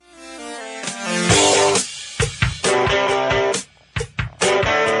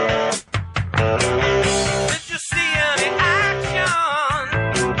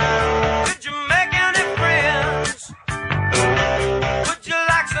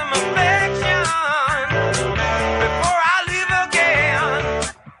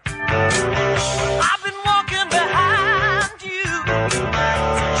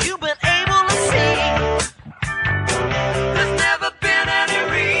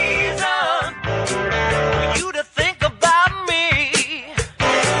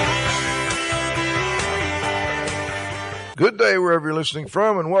day, wherever you're listening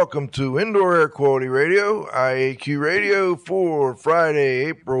from, and welcome to Indoor Air Quality Radio, IAQ Radio, for Friday,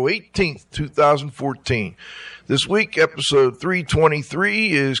 April 18th, 2014. This week, episode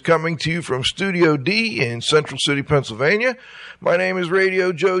 323 is coming to you from Studio D in Central City, Pennsylvania. My name is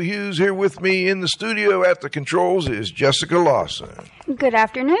Radio Joe Hughes. Here with me in the studio at the controls is Jessica Lawson. Good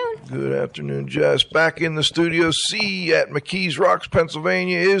afternoon. Good afternoon, Jess. Back in the studio C at McKees Rocks,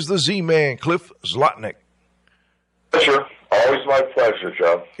 Pennsylvania is the Z-Man, Cliff Zlotnick. Sure. Always my pleasure,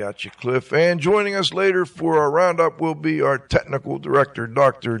 Joe. Got you, Cliff. And joining us later for our roundup will be our technical director,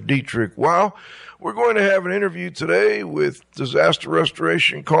 Dr. Dietrich Wow. We're going to have an interview today with disaster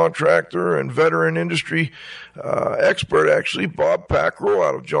restoration contractor and veteran industry expert, actually, Bob Packrell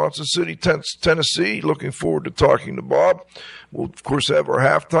out of Johnson City, Tennessee. Looking forward to talking to Bob. We'll, of course, have our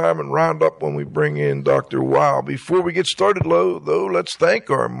halftime and roundup when we bring in Dr. Wow. Before we get started, though, let's thank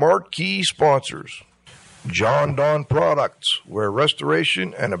our marquee sponsors. Jon-Don Products, where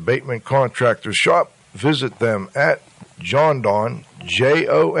restoration and abatement contractors shop. Visit them at jondon.com.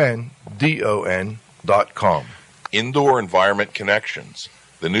 Indoor Environment Connections,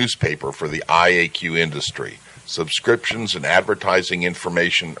 the newspaper for the IAQ industry. Subscriptions and advertising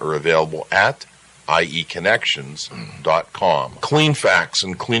information are available at ieconnections.com. Clean Facts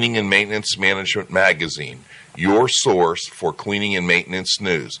and Cleaning and Maintenance Management Magazine, your source for cleaning and maintenance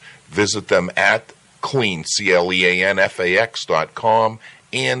news. Visit them at cleanfax.com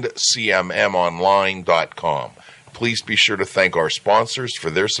and cmmonline.com. Please be sure to thank our sponsors for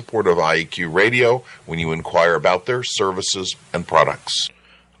their support of IAQ Radio when you inquire about their services and products.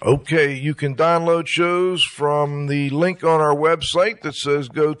 Okay, you can download shows from the link on our website that says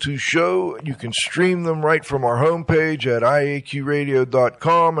go to show. You can stream them right from our homepage at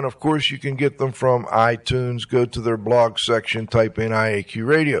iaqradio.com. And, of course, you can get them from iTunes. Go to their blog section, type in IAQ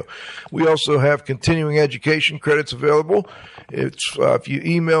Radio. We also have continuing education credits available. It's if you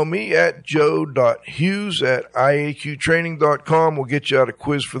email me at joe.hughes@iaqtraining.com, we'll get you out a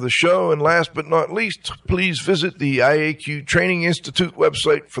quiz for the show. And last but not least, please visit the IAQ Training Institute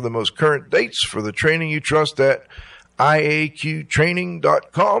website for the most current dates for the training you trust at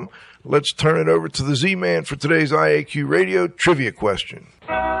iaqtraining.com. Let's turn it over to the Z-Man for today's IAQ Radio trivia question.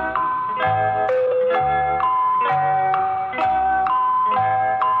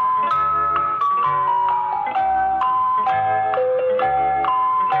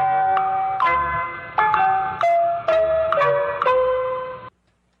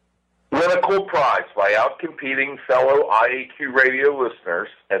 Prize by outcompeting fellow IAQ radio listeners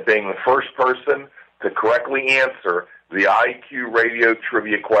and being the first person to correctly answer the IAQ radio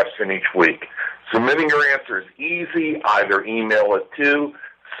trivia question each week. Submitting your answer is easy. Either email it to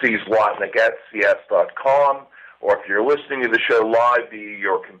czlotnick@cs.com, or if you're listening to the show live via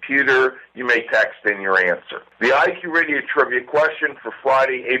your computer, you may text in your answer. The IAQ radio trivia question for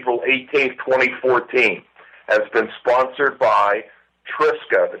Friday, April 18th, 2014 has been sponsored by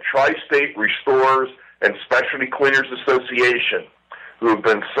Triska, the Tri-State Restorers and Specialty Cleaners Association, who have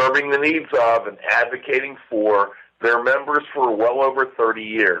been serving the needs of and advocating for their members for well over 30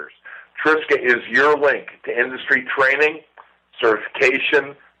 years. Triska is your link to industry training,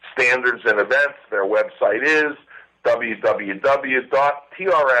 certification, standards, and events. Their website is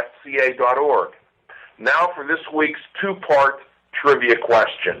www.trsca.org. Now for this week's two-part trivia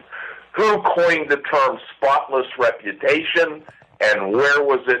question. Who coined the term spotless reputation, and where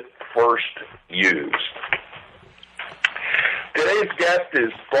was it first used? Today's guest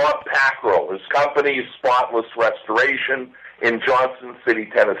is Bob Packrell. His company is Spotless Restoration in Johnson City,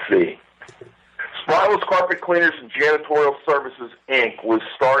 Tennessee. Spotless Carpet Cleaners and Janitorial Services, Inc. was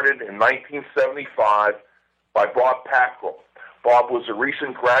started in 1975 by Bob Packrell. Bob was a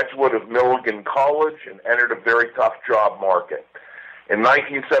recent graduate of Milligan College and entered a very tough job market. In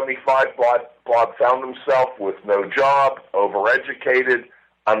 1975, Bob found himself with no job, overeducated,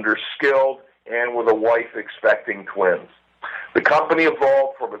 underskilled, and with a wife expecting twins. The company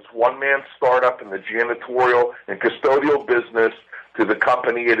evolved from its one-man startup in the janitorial and custodial business to the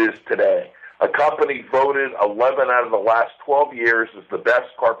company it is today. A company voted 11 out of the last 12 years as the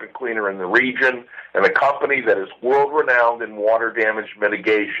best carpet cleaner in the region, and a company that is world-renowned in water damage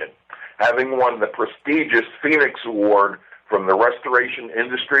mitigation, having won the prestigious Phoenix Award from the Restoration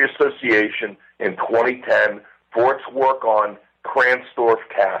Industry Association in 2010 for its work on Kransdorf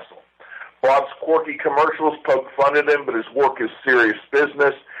Castle. Bob's quirky commercials poke fun at him, but his work is serious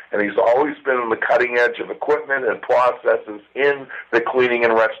business, and he's always been on the cutting edge of equipment and processes in the cleaning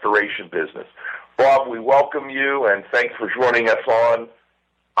and restoration business. Bob, we welcome you, and thanks for joining us on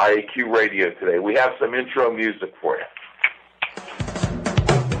IAQ Radio today. We have some intro music for you.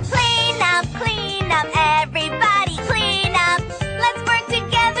 Clean up, everybody, clean up.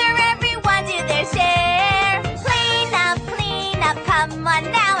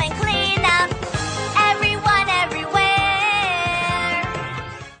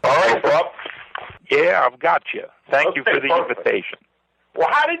 Yeah, I've got you. Thank you for the invitation. Well,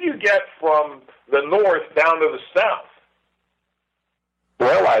 how did you get from the north down to the south?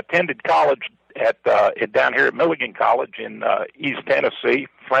 Well, I attended college down here at Milligan College in East Tennessee.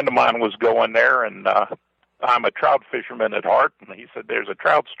 A friend of mine was going there, and I'm a trout fisherman at heart, and he said there's a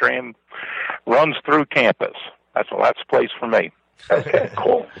trout stream runs through campus. That's the place for me. Okay,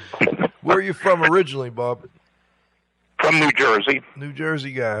 cool. Where are you from originally, Bob? From New Jersey. New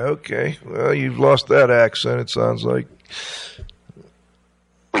Jersey guy. Okay. Well, you've lost that accent, it sounds like.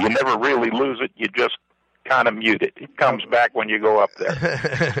 Well, you never really lose it. You just kind of mute it. It comes back when you go up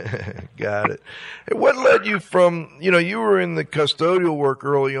there. Got it. And what led you from, you were in the custodial work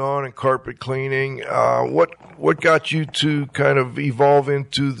early on in carpet cleaning. What got you to kind of evolve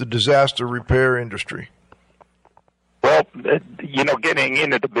into the disaster repair industry? Well, getting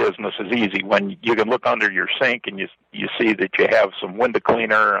into the business is easy when you can look under your sink and you see that you have some window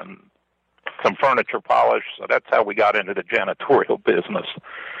cleaner and some furniture polish. So that's how we got into the janitorial business.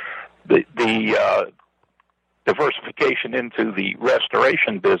 The diversification into the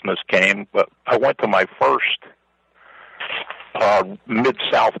restoration business came, but I went to my first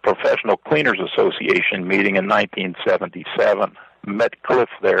Mid-South Professional Cleaners Association meeting in 1977. Met Cliff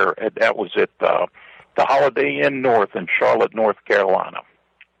there. That was at the Holiday Inn North in Charlotte, North Carolina.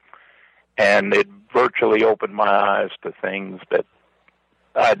 And it virtually opened my eyes to things that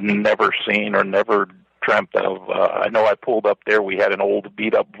I'd never seen or never dreamt of. I know I pulled up there. We had an old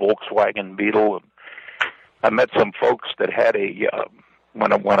beat-up Volkswagen Beetle. And I met some folks that had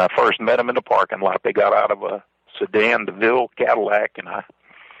when I first met them in the parking lot, they got out of a sedan DeVille Cadillac, and I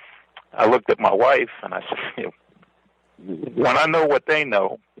looked at my wife and I said, when I know what they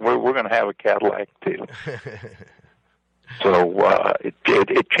know, we're going to have a Cadillac too. So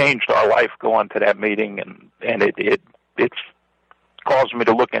it changed our life going to that meeting, and it's caused me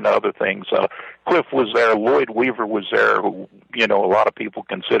to look into other things. Cliff was there, Lloyd Weaver was there, who a lot of people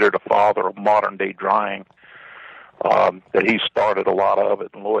considered a father of modern day drying. That he started a lot of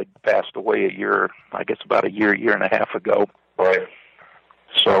it, and Lloyd passed away about a year and a half ago. Right.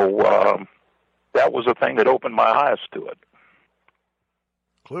 So that was a thing that opened my eyes to it.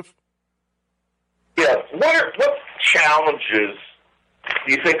 Cliff? Yeah. What challenges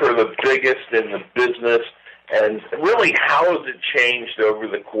do you think are the biggest in the business, and really how has it changed over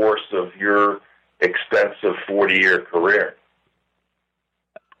the course of your extensive 40-year career?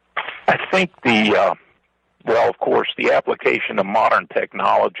 I think of course, the application of modern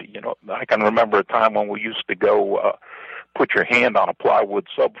technology. I can remember a time when we used to go put your hand on a plywood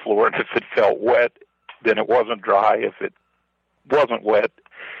subfloor, and if it felt wet, then it wasn't dry. If it wasn't wet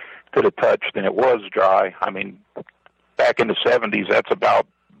to the touch, then it was dry. I mean, back in the 70s,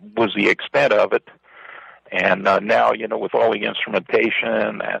 was the extent of it. And now, with all the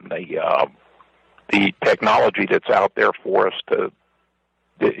instrumentation and the technology that's out there for us to,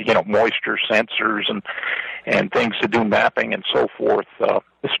 moisture sensors and things to do mapping and so forth,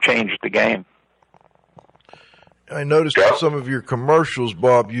 it's changed the game. I noticed in some of your commercials,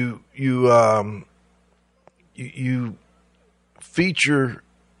 Bob, you feature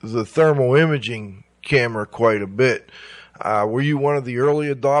the thermal imaging camera quite a bit. Were you one of the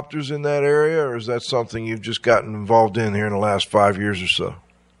early adopters in that area, or is that something you've just gotten involved in here in the last 5 years or so?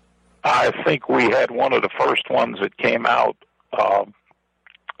 I think we had one of the first ones that came out,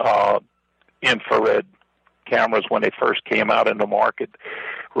 infrared cameras when they first came out in the market,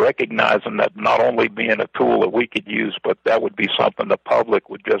 recognizing that not only being a tool that we could use, but that would be something the public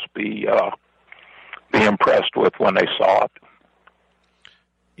would just be impressed with when they saw it.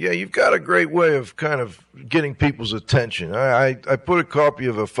 Yeah, you've got a great way of kind of getting people's attention. I put a copy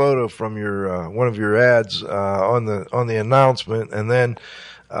of a photo from your one of your ads on the announcement, and then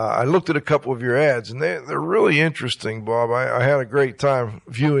I looked at a couple of your ads, and they're really interesting, Bob. I had a great time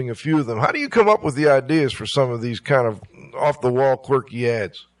viewing a few of them. How do you come up with the ideas for some of these kind of off-the-wall, quirky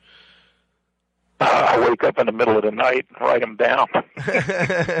ads? I wake up in the middle of the night and write them down.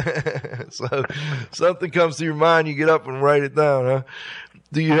 So something comes to your mind, you get up and write it down, huh?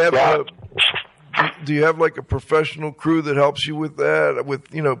 Do you have like a professional crew that helps you with that, with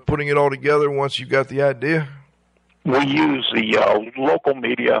putting it all together once you've got the idea? We use the local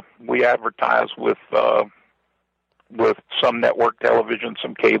media. We advertise with some network television,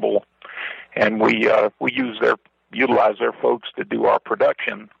 some cable, and we utilize their folks to do our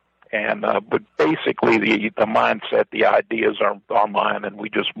production. And but basically, the mindset, the ideas are mine, and we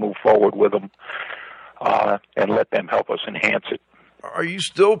just move forward with them and let them help us enhance it. Are you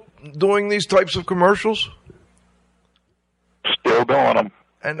still doing these types of commercials? Still doing them.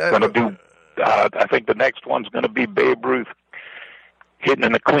 And going to do. I think the next one's going to be Babe Ruth hitting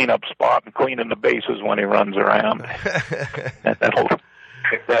in the cleanup spot and cleaning the bases when he runs around.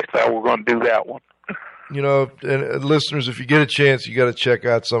 That's how we're going to do that one. You know, and listeners, if you get a chance, you got to check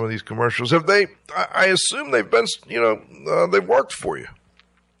out some of these commercials. Have they? I assume they've been, they've worked for you.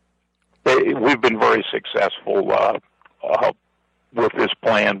 We've been very successful with this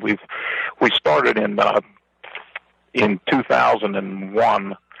plan. We started in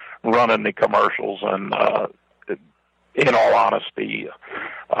 2001 running the commercials, and in all honesty,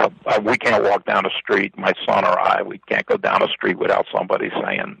 we can't walk down the street, my son or I. We can't go down the street without somebody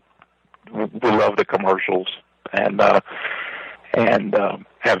saying, "We love the commercials," and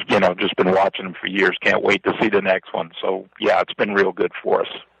have just been watching them for years. Can't wait to see the next one. So yeah, it's been real good for us.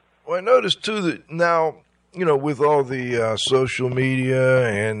 Well, I noticed too that now, with all the social media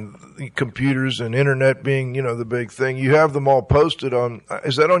and the computers and internet being, the big thing, you have them all posted on.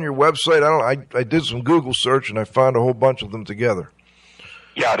 Is that on your website? I did some Google search and I found a whole bunch of them together.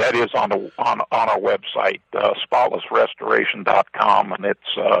 Yeah, that is on our website, spotlessrestoration.com, and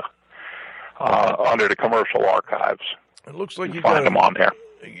it's under the commercial archives. It looks like you find them on there.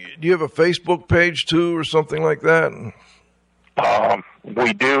 Do you have a Facebook page too, or something like that?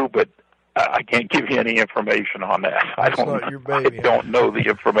 We do, but I can't give you any information on that. That's not your baby. I don't know the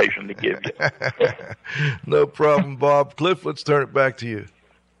information to give you. No problem, Bob. Cliff, let's turn it back to you.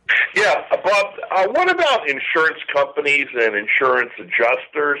 Yeah, Bob, what about insurance companies and insurance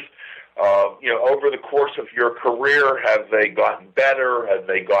adjusters? Over the course of your career, have they gotten better? Have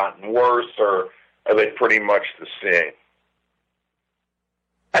they gotten worse? Or are they pretty much the same?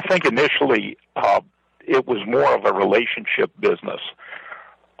 I think initially it was more of a relationship business.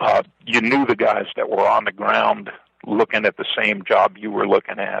 You knew the guys that were on the ground looking at the same job you were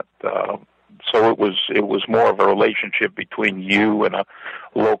looking at. So it was more of a relationship between you and a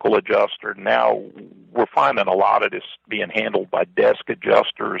local adjuster. Now we're finding a lot of this being handled by desk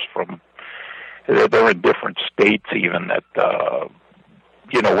adjusters they're in different states even that,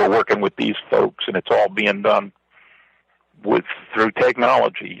 we're working with these folks, and it's all being done through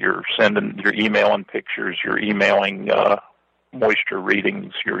technology. You're emailing pictures, you're emailing moisture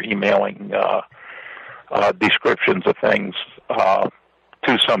readings, you're emailing descriptions of things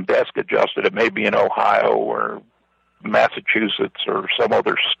to some desk adjuster that may be in Ohio or Massachusetts or some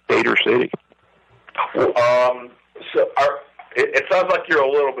other state or city. It sounds like you're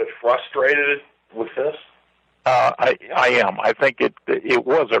a little bit frustrated with this. I am. I think it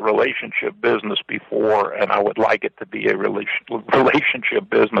was a relationship business before, and I would like it to be a relationship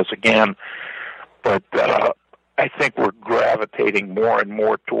business again. But I think we're gravitating more and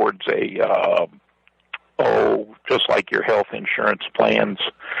more towards just like your health insurance plans,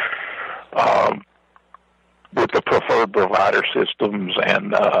 with the preferred provider systems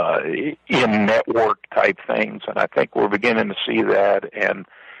and in-network type things. And I think we're beginning to see that. And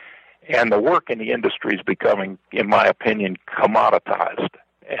the work in the industry is becoming, in my opinion, commoditized.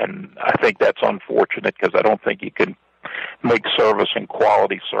 And I think that's unfortunate because I don't think you can make service and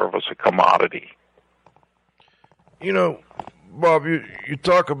quality service a commodity. Bob, you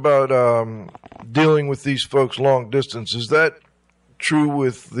talk about dealing with these folks long distance. Is that true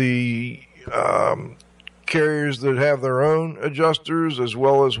with the carriers that have their own adjusters as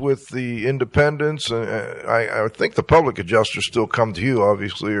well as with the independents? I think the public adjusters still come to you,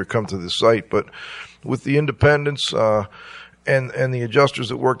 obviously, or come to the site, but with the independents and the adjusters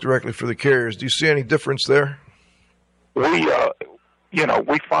that work directly for the carriers, do you see any difference there? We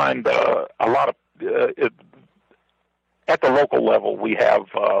find a lot of at the local level, we have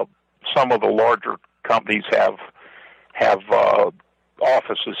some of the larger companies have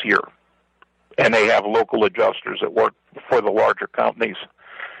offices here, and they have local adjusters that work for the larger companies.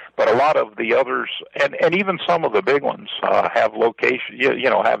 But a lot of the others, and even some of the big ones, have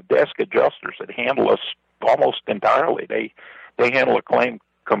have desk adjusters that handle us almost entirely. They handle a claim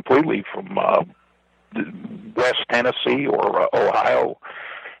completely from West Tennessee or Ohio,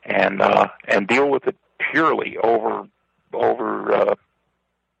 and deal with it purely over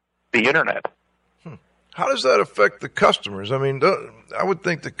the internet. How does that affect the customers? I mean, I would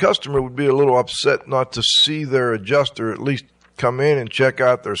think the customer would be a little upset not to see their adjuster at least come in and check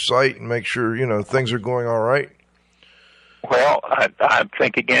out their site and make sure, things are going all right. Well, I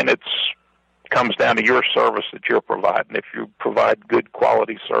think, again, it comes down to your service that you're providing. If you provide good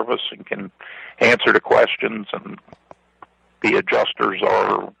quality service and can answer the questions and the adjusters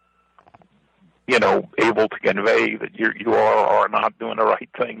are able to convey that you are not doing the right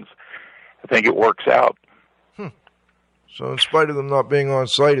things, I think it works out. So in spite of them not being on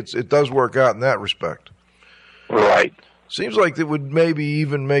site, it does work out in that respect. Right. Seems like it would maybe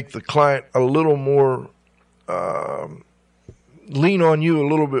even make the client a little more, lean on you a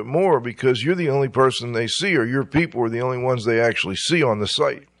little bit more because you're the only person they see, or your people are the only ones they actually see on the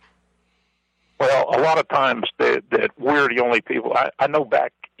site. Well, a lot of times that we're the only people. I know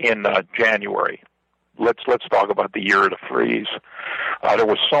back in January, let's talk about the year of the freeze. There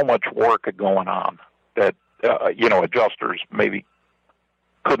was so much work going on that adjusters maybe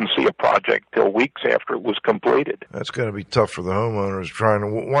couldn't see a project till weeks after it was completed. That's going to be tough for the homeowners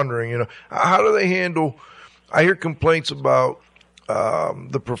wondering, how do they handle? I hear complaints about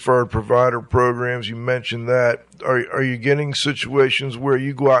the preferred provider programs. You mentioned that. Are you getting situations where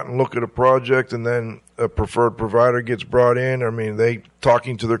you go out and look at a project and then a preferred provider gets brought in? I mean, they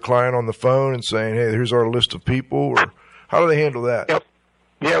talking to their client on the phone and saying, "Hey, here's our list of people," or how do they handle that? Yep.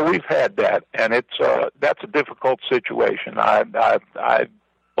 Yeah, we've had that, and that's a difficult situation. I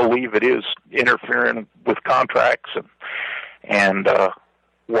believe it is interfering with contracts and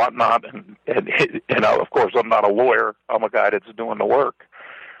whatnot, and of course, I'm not a lawyer. I'm a guy that's doing the work,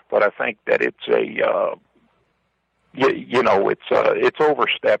 but I think that it's it's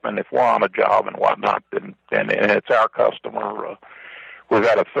overstepping. If we're on a job and whatnot, and it's our customer, we've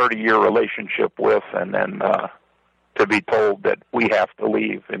got a 30-year relationship with, and then to be told that we have to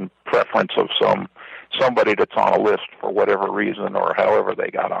leave in preference of somebody that's on a list for whatever reason or however they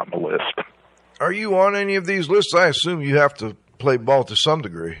got on the list. Are you on any of these lists? I assume you have to play ball to some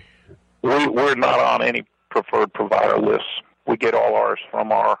degree. We're not on any preferred provider lists. We get all ours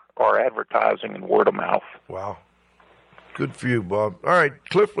from our advertising and word of mouth. Wow. Good for you, Bob. All right,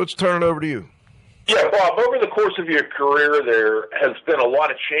 Cliff, let's turn it over to you. Yeah, Bob, over the course of your career, there has been a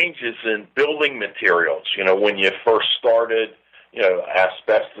lot of changes in building materials. When you first started,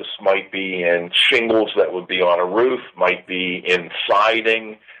 asbestos might be in shingles that would be on a roof, might be in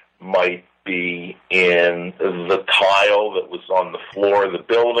siding, might be in the tile that was on the floor of the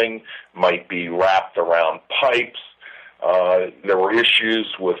building, might be wrapped around pipes. There were issues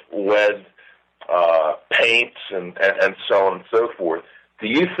with lead paints and so on and so forth. Do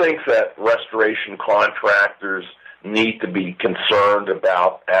you think that restoration contractors need to be concerned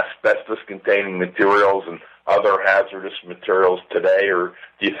about asbestos-containing materials and other hazardous materials today, or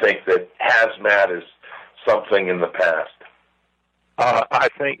do you think that hazmat is something in the past? I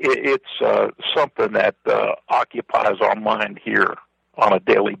think it's something that occupies our mind here on a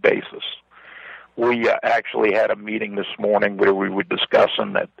daily basis. We actually had a meeting this morning where we were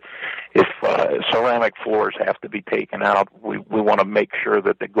discussing that if ceramic floors have to be taken out, we want to make sure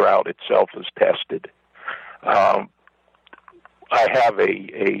that the grout itself is tested. I have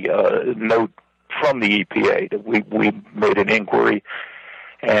a note from the EPA that we made an inquiry,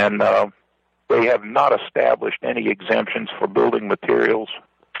 and they have not established any exemptions for building materials,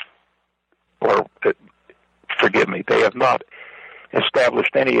 or forgive me, they have not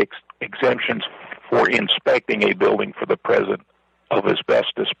established any exemptions for inspecting a building for the presence of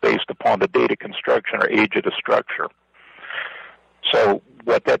asbestos based upon the date of construction or age of the structure. So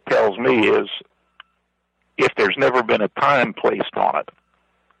what that tells me is if there's never been a time placed on it,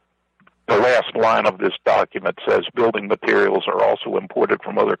 the last line of this document says building materials are also imported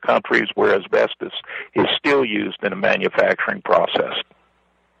from other countries where asbestos is still used in a manufacturing process.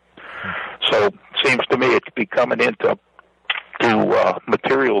 So it seems to me it's becoming into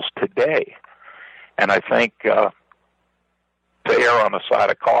materials today. And I think to err on the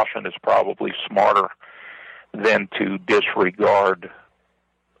side of caution is probably smarter than to disregard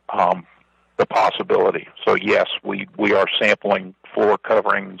the possibility. So yes, we are sampling floor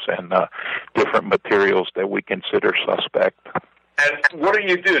coverings and different materials that we consider suspect. And what do?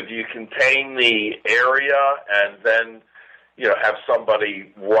 Do you contain the area and then have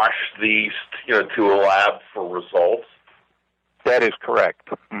somebody rush these to a lab for results? That is correct.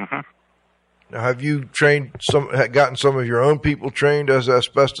 Mm-hmm. Now, have you gotten some of your own people trained as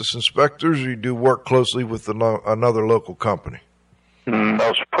asbestos inspectors, or you do work closely with another local company?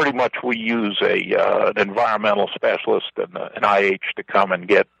 No, pretty much we use an environmental specialist and an IH to come and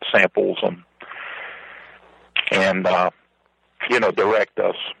get samples and direct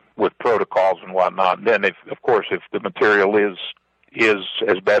us with protocols and whatnot. And then, if the material is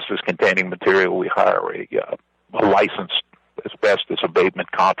asbestos-containing material, we hire a licensed asbestos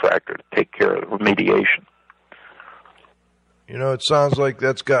abatement contractor to take care of the remediation. It sounds like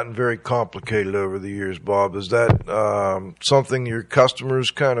that's gotten very complicated over the years, Bob. Is that something your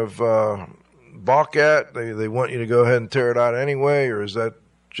customers kind of balk at? They want you to go ahead and tear it out anyway, or is that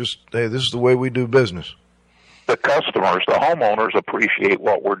just, hey, this is the way we do business? The customers, the homeowners appreciate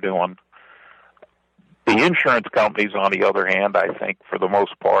what we're doing. The insurance companies, on the other hand, I think for the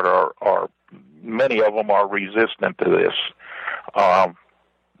most part are many of them are resistant to this.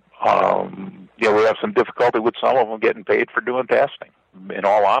 we have some difficulty with some of them getting paid for doing testing. In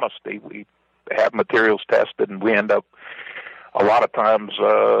all honesty, we have materials tested, and we end up, a lot of times,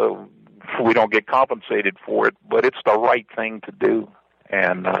 we don't get compensated for it, but it's the right thing to do.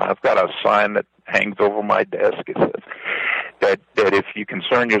 And I've got a sign that hangs over my desk. It says that if you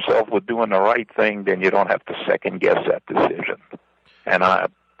concern yourself with doing the right thing, then you don't have to second-guess that decision. And I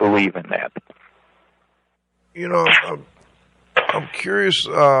believe in that. I'm curious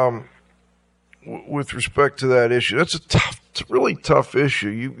with respect to that issue. It's a really tough issue.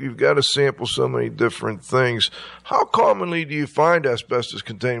 You've got to sample so many different things. How commonly do you find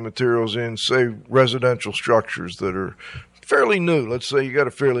asbestos-containing materials in, say, residential structures that are fairly new? Let's say you got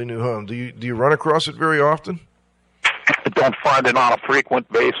a fairly new home. Do you run across it very often? I don't find it on a frequent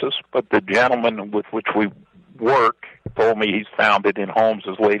basis, but the gentleman with which we work told me he's found it in homes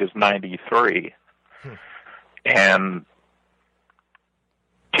as late as 93. And,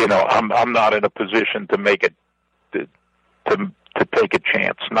 I'm not in a position to make it, to take a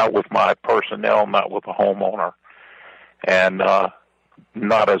chance, not with my personnel, not with a homeowner, and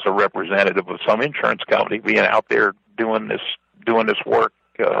not as a representative of some insurance company being out there doing this work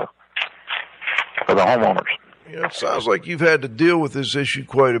for the homeowners. It sounds like you've had to deal with this issue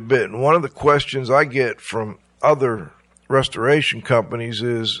quite a bit. And one of the questions I get from other restoration companies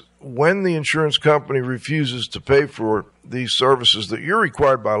is, when the insurance company refuses to pay for these services that you're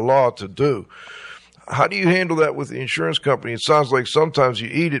required by law to do, how do you handle that with the insurance company? It sounds like sometimes you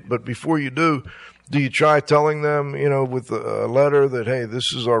eat it, but before you do you try telling them, with a letter that, hey,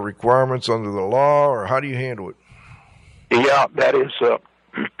 this is our requirements under the law, or how do you handle it? Yeah, that is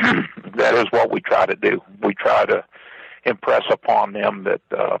what we try to do. We try to impress upon them that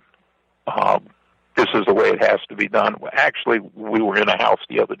this is the way it has to be done. Actually, we were in a house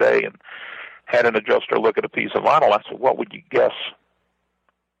the other day and had an adjuster look at a piece of vinyl. I said, what would you guess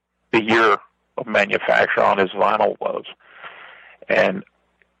the year of manufacture on his vinyl was? And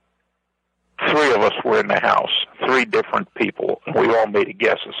 3 of us were in the house, 3 different people, and we all made a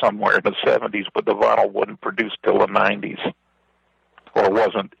guess of somewhere in the 70s, but the vinyl wasn't produced till the 90s, or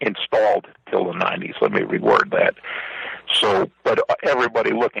wasn't installed till the 90s. Let me reword that. So, but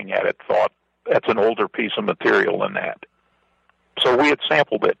everybody looking at it thought that's an older piece of material than that. So we had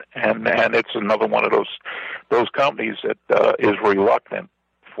sampled it, and it's another one of those companies that is reluctant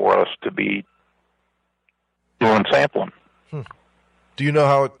for us to be doing sampling. Do you know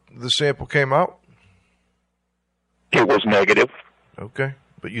how the sample came out? It was negative. Okay,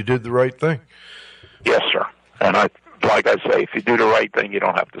 but you did the right thing. Yes, sir. And like I say, if you do the right thing, you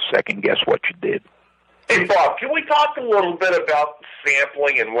don't have to second guess what you did. Hey, Bob, can we talk a little bit about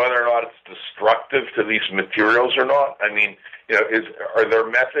sampling and whether or not it's destructive to these materials or not? I mean, are there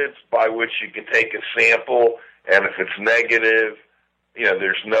methods by which you can take a sample, and if it's negative,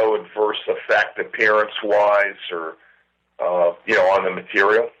 there's no adverse effect appearance-wise or, on the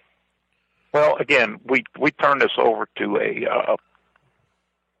material? Well, again, we turn this over to an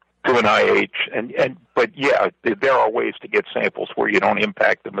IH, but yeah, there are ways to get samples where you don't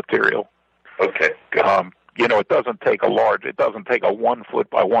impact the material. Okay, good. It doesn't take a 1 foot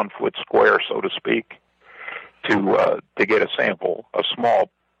by 1 foot square, so to speak, to get a sample. A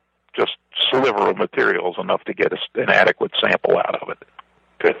small, just sliver of material is enough to get an adequate sample out of it.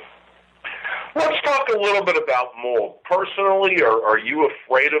 Good. Let's talk a little bit about mold. Personally, are you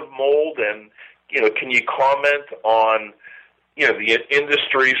afraid of mold? And, can you comment on, the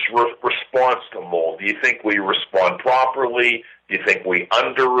industry's response to mold? Do you think we respond properly? Do you think we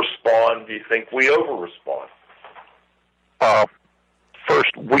under-respond? Do you think we over-respond?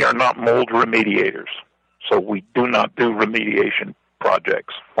 First, we are not mold remediators, so we do not do remediation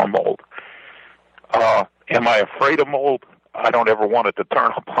projects for mold. Am I afraid of mold? I don't ever want it to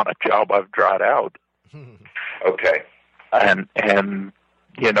turn up on a job I've dried out. Okay. And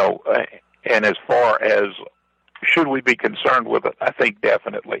as far as should we be concerned with it, I think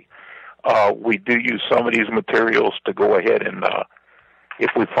definitely. We do use some of these materials to go ahead and, if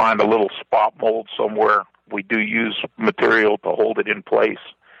we find a little spot mold somewhere, we do use material to hold it in place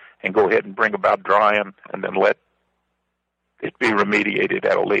and go ahead and bring about drying and then let it be remediated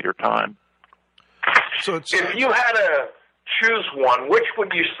at a later time. So if you had to choose one, which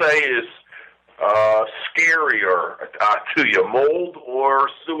would you say is scarier to you, mold or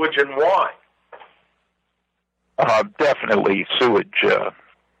sewage and why? Definitely sewage.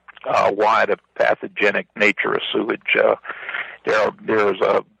 Why the pathogenic nature of sewage? There's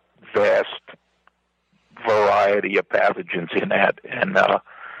a vast variety of pathogens in that,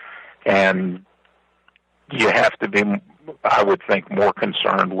 and you have to be, I would think, more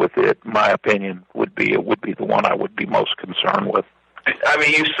concerned with it. My opinion would be it would be the one I would be most concerned with. I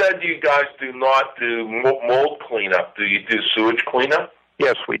mean, you said you guys do not do mold cleanup. Do you do sewage cleanup?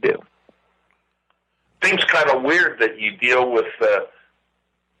 Yes, we do. Seems kind of weird that you deal with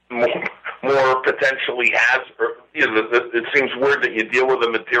more potentially it seems weird that you deal with the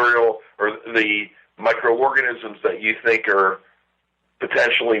material or the microorganisms that you think are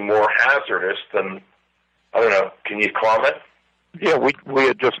potentially more hazardous than, I don't know, can you comment? Yeah, we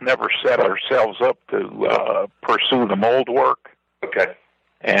had just never set ourselves up to pursue the mold work. Okay.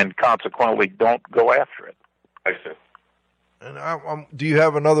 And consequently don't go after it. I see. And do you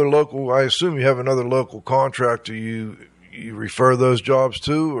have another local, I assume you have another local contractor you refer those jobs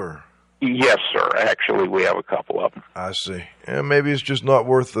to, or? Yes, sir. Actually, we have a couple of them. I see. And maybe it's just not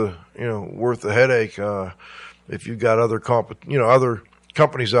worth the headache if you've got other other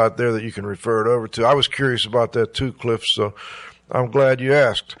companies out there that you can refer it over to. I was curious about that too, Cliff, so I'm glad you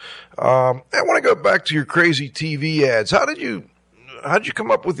asked. I want to go back to your crazy TV ads. How did you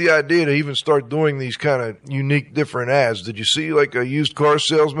come up with the idea to even start doing these kind of unique, different ads? Did you see like a used car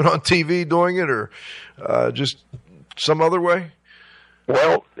salesman on TV doing it, or just some other way?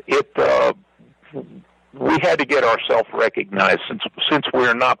 Well, we had to get ourselves recognized since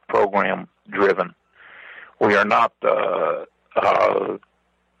we're not program driven. We are not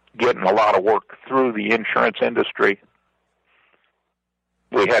getting a lot of work through the insurance industry.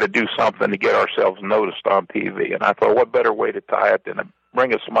 We had to do something to get ourselves noticed on TV. And I thought, what better way to tie it than to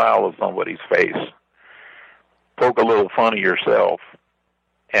bring a smile to somebody's face, poke a little fun of yourself,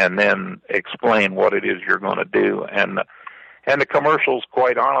 and then explain what it is you're going to do. And the commercials,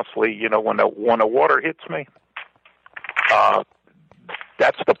 quite honestly, when the water hits me,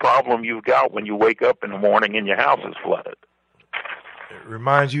 that's the problem you've got when you wake up in the morning and your house is flooded. It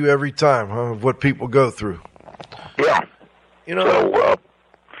reminds you every time, of what people go through. Yeah. So,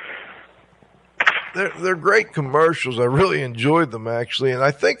 they're great commercials. I really enjoyed them, actually. And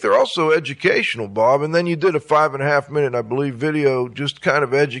I think they're also educational, Bob. And then you did a 5.5-minute, I believe, video just kind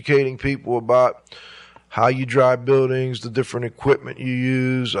of educating people about how you drive buildings, the different equipment you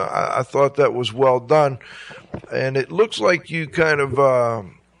use. I thought that was well done. And it looks like you kind of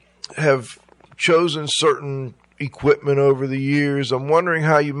have chosen certain equipment over the years. I'm wondering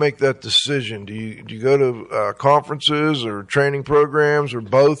how you make that decision. Do you go to conferences or training programs or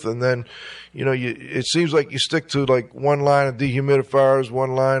both? And then, it seems like you stick to like one line of dehumidifiers,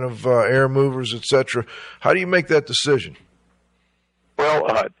 one line of air movers, etc. How do you make that decision?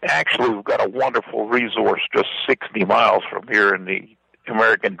 Well, actually, we've got a wonderful resource just 60 miles from here in the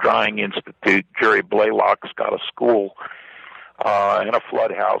American Drying Institute. Jerry Blaylock's got a school and a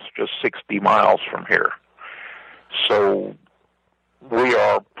flood house just 60 miles from here. So we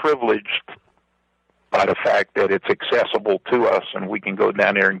are privileged by the fact that it's accessible to us and we can go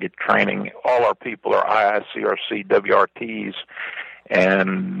down there and get training. All our people are IICRC WRTs,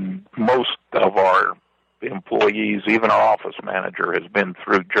 and most of our employees, even our office manager, has been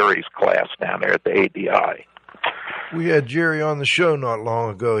through Jerry's class down there at the ADI. We had Jerry on the show not long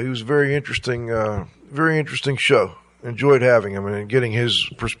ago. He was very interesting show. Enjoyed having him and getting his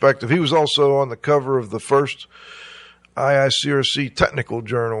perspective. He was also on the cover of the first IICRC technical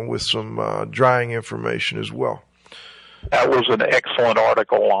journal with some drying information as well. That was an excellent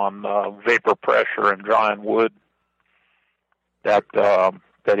article on vapor pressure and drying wood that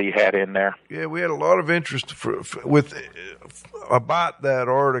he had in there. Yeah, we had a lot of interest about that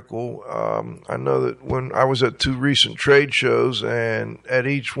article. I know that when I was at 2 recent trade shows, and at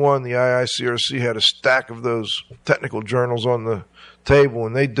each one, the IICRC had a stack of those technical journals on the table,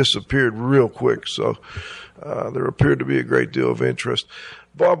 and they disappeared real quick. So there appeared to be a great deal of interest.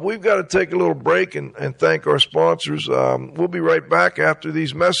 Bob, we've got to take a little break and thank our sponsors. We'll be right back after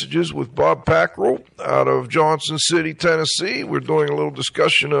these messages with Bob Packrell out of Johnson City, Tennessee. We're doing a little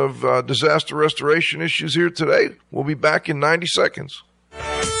discussion of disaster restoration issues here today. We'll be back in 90 seconds.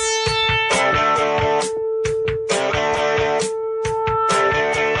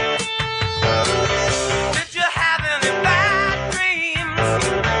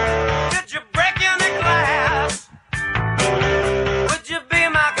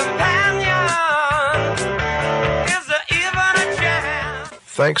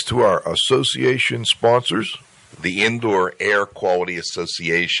 Thanks to our association sponsors. The Indoor Air Quality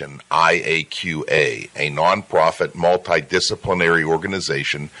Association, IAQA, a nonprofit multidisciplinary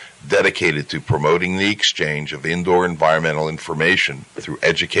organization dedicated to promoting the exchange of indoor environmental information through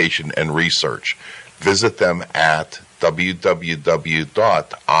education and research. Visit them at www.iaqa.org.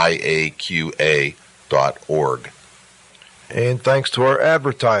 And thanks to our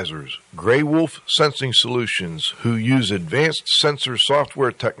advertisers, Grey Wolf Sensing Solutions, who use advanced sensor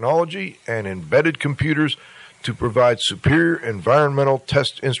software technology and embedded computers to provide superior environmental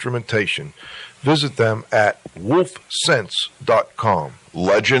test instrumentation. Visit them at wolfsense.com.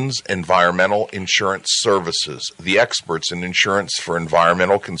 Legends Environmental Insurance Services, the experts in insurance for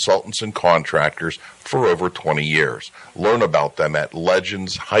environmental consultants and contractors for over 20 years. Learn about them at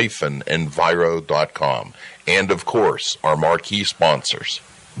legends-enviro.com. And, of course, our marquee sponsors.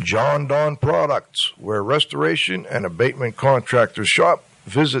 John Don Products, where restoration and abatement contractors shop.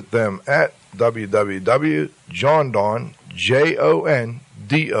 Visit them at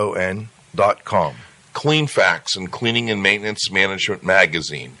www.jondon.com. Clean Facts and Cleaning and Maintenance Management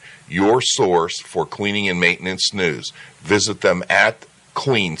Magazine, your source for cleaning and maintenance news. Visit them at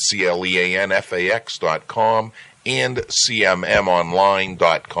cleanfax.com and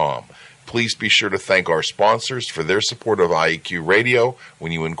cmmonline.com. Please be sure to thank our sponsors for their support of IAQ Radio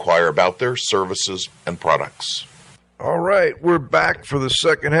when you inquire about their services and products. All right, we're back for the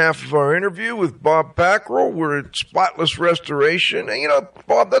second half of our interview with Bob Packrell. We're at Spotless Restoration. And,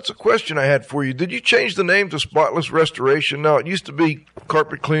 Bob, that's a question I had for you. Did you change the name to Spotless Restoration? Now, it used to be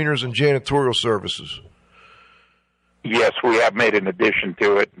Carpet Cleaners and Janitorial Services. Yes, we have made an addition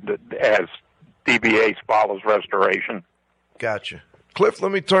to it as DBA Spotless Restoration. Gotcha. Cliff,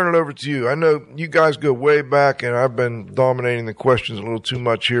 let me turn it over to you. I know you guys go way back, and I've been dominating the questions a little too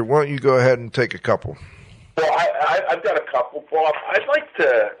much here. Why don't you go ahead and take a couple? Well, I've got a couple, Bob. I'd like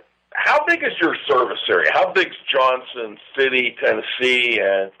to. How big is your service area? How big is Johnson City, Tennessee,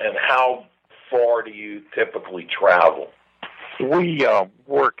 and how far do you typically travel? We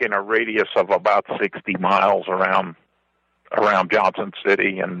work in a radius of about 60 miles around Johnson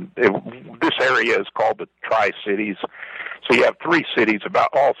City, and this area is called the Tri-Cities. So you have three cities about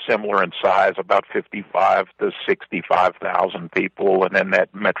all similar in size, about 55 to 65,000 people, and then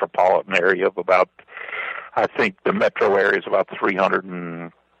that metropolitan area of about, I think the metro area is about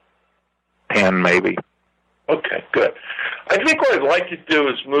 310 maybe. Okay, good. I think what I'd like to do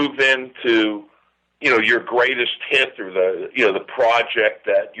is move into, your greatest hit or the project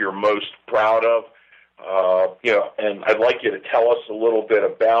that you're most proud of. And I'd like you to tell us a little bit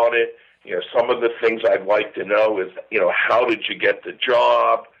about it. Some of the things I'd like to know is, how did you get the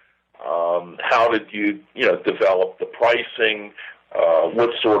job? How did you, develop the pricing?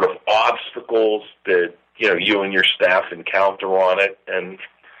 What sort of obstacles did, you and your staff encounter on it? And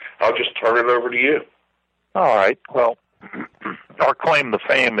I'll just turn it over to you. All right. Well, our claim to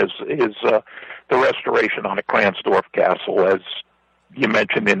fame is the restoration on the Kransdorf Castle. As you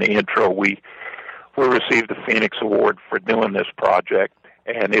mentioned in the intro, we received the Phoenix Award for doing this project,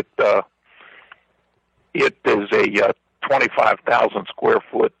 and it is a 25,000 square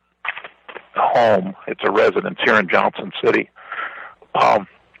foot home. It's a residence here in Johnson City.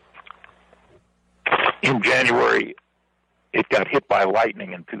 In January, it got hit by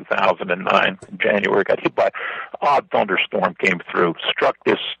lightning in 2009. In January, it got hit by an odd thunderstorm came through, struck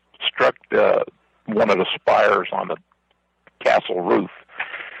one of the spires on the castle roof,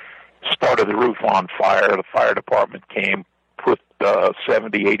 started the roof on fire. The fire department came, put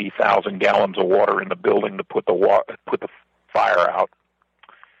 80,000 gallons of water in the building to put the fire out.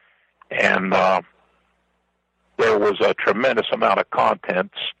 And there was a tremendous amount of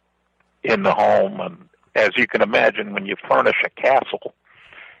contents in the home. And as you can imagine, when you furnish a castle,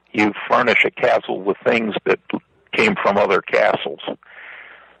 you furnish a castle with things that came from other castles.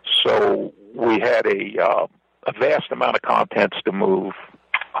 So we had a vast amount of contents to move,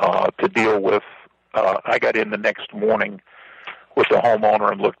 to deal with. I got in the next morning with the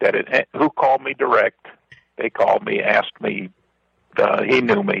homeowner and looked at it. Who called me direct? They called me, asked me. He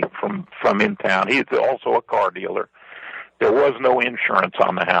knew me from in town. He's also a car dealer. There was no insurance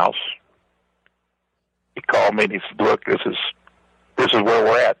on the house. He called me and he said, "Look, this is where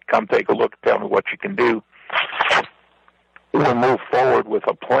we're at. Come take a look. Tell me what you can do." We moved forward with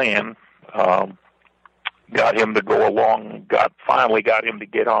a plan. Got him to go along. Finally got him to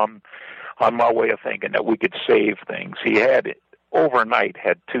get on my way of thinking that we could save things. He had overnight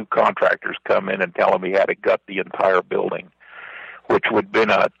had two contractors come in and tell him he had to gut the entire building, which would have been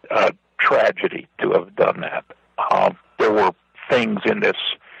a tragedy to have done that. There were things in this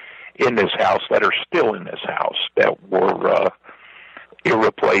house that are still in this house that were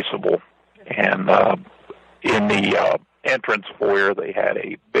irreplaceable. And in the entrance foyer, they had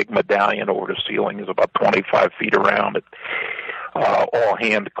a big medallion over the ceiling. It was about 25 feet around. It all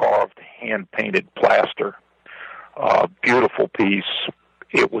hand-carved, hand-painted plaster. Beautiful piece.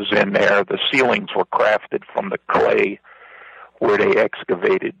 It was in there. The ceilings were crafted from the clay where they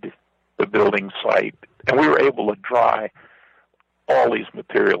excavated the building site. And we were able to dry all these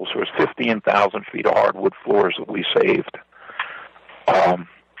materials. There was 15,000 feet of hardwood floors that we saved.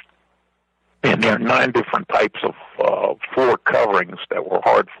 And there are 9 different types of floor coverings that were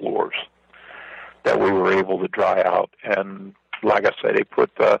hard floors that we were able to dry out. And like I said, they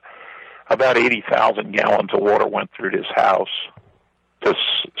put about 80,000 gallons of water went through this house to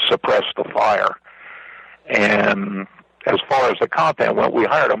suppress the fire. And as far as the content went, we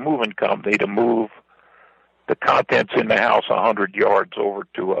hired a moving company to move the contents in the house 100 yards over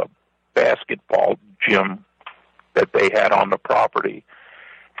to a basketball gym that they had on the property,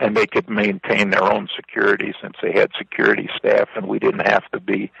 and they could maintain their own security since they had security staff, and we didn't have to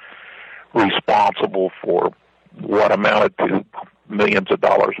be responsible for what amounted to millions of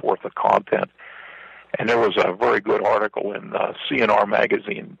dollars worth of content. And there was a very good article in CNR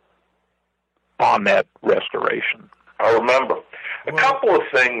magazine on that restoration. I remember. A couple of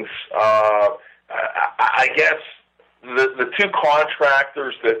things. I guess the 2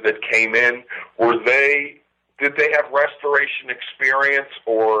 contractors that came in, did they have restoration experience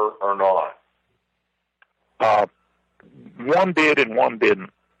or not? One did and one didn't.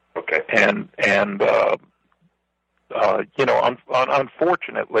 Okay. And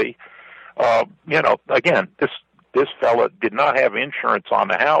unfortunately, again, this fella did not have insurance on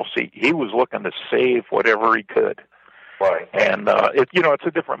the house. He was looking to save whatever he could. Right. And it's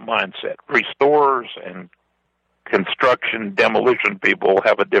a different mindset. Restorers and construction demolition people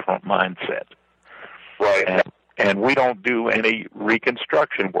have a different mindset. Right. And we don't do any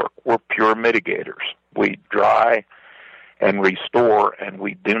reconstruction work. We're pure mitigators. We dry and restore, and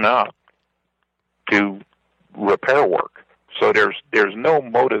we do not do repair work. So there's no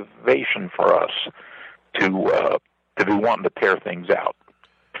motivation for us to be wanting to tear things out.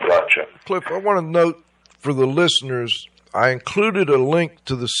 Gotcha. Cliff, I want to note for the listeners, I included a link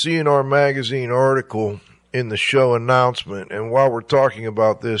to the CNR magazine article in the show announcement, and while we're talking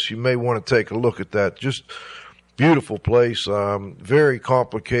about this, you may want to take a look at that. Just beautiful place, very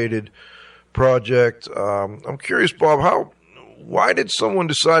complicated project. I'm curious, Bob, why did someone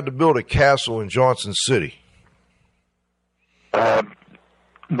decide to build a castle in Johnson City?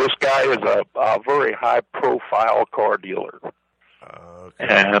 This guy is a very high-profile car dealer,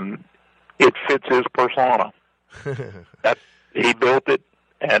 and it fits his persona. That he built it,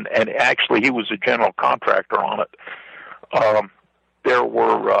 and actually he was a general contractor on it.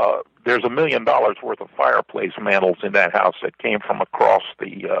 There's $1 million worth of fireplace mantles in that house that came from across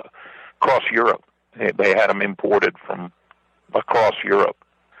Europe. They had them imported from across Europe.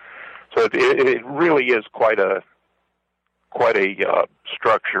 So it really is quite a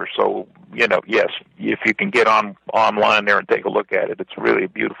structure. So yes, if you can get online there and take a look at it, it's really a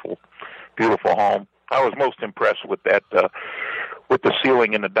beautiful home. I was most impressed with that, with the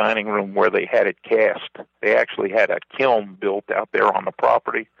ceiling in the dining room where they had it cast. They actually had a kiln built out there on the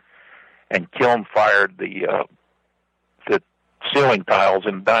property, and kiln fired the ceiling tiles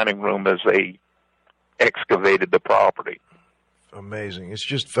in the dining room as they excavated the property. Amazing. It's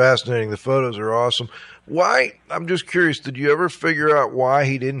just fascinating. The photos are awesome. Why, I'm just curious, did you ever figure out why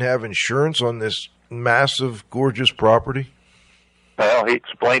he didn't have insurance on this massive, gorgeous property? Well, he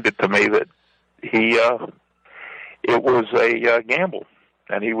explained it to me that it was a gamble,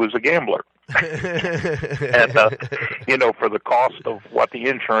 and he was a gambler. And, for the cost of what the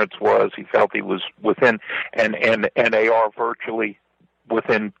insurance was, he felt he was within, and they are virtually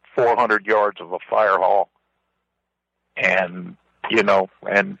within 400 yards of a fire hall. And,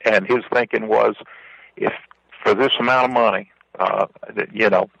 and his thinking was, if for this amount of money,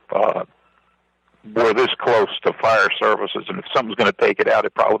 we're this close to fire services, and if something's going to take it out,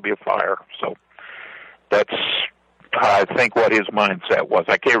 it'd probably be a fire. So that's, I think, what his mindset was.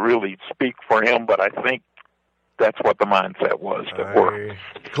 I can't really speak for him, but I think that's what the mindset was.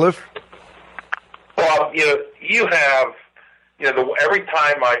 Cliff? Well, you have, every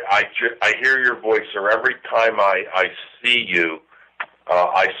time I hear your voice, or every time I see you,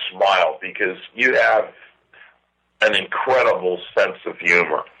 I smile, because you have an incredible sense of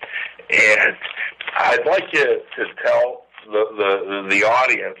humor. And I'd like you to tell the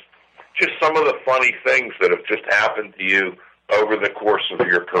audience just some of the funny things that have just happened to you over the course of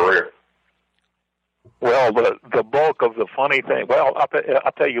your career. Well, the bulk of the funny thing, well, I'll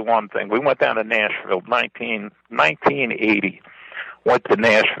tell you one thing. We went down to Nashville, 1980, went to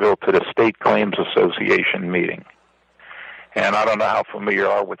Nashville to the State Claims Association meeting. And I don't know how familiar you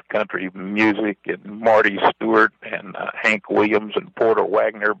are with country music and Marty Stewart and Hank Williams and Porter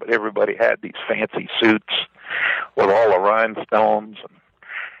Wagner, but everybody had these fancy suits with all the rhinestones and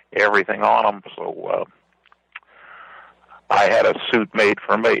everything on them. So I had a suit made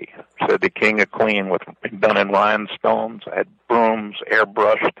for me. It said the King of Clean, done in rhinestones. I had brooms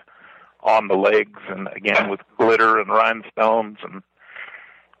airbrushed on the legs, and again with glitter and rhinestones,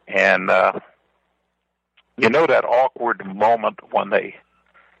 and you know that awkward moment when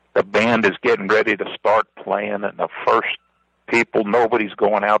the band is getting ready to start playing, and the first people, nobody's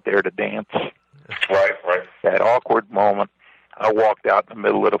going out there to dance. Right. That awkward moment. I walked out in the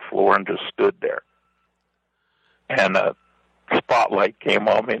middle of the floor and just stood there. And a spotlight came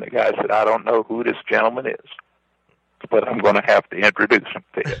on me, and the guy said, "I don't know who this gentleman is, but I'm going to have to introduce him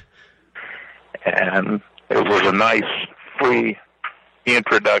to you." And it was a nice, free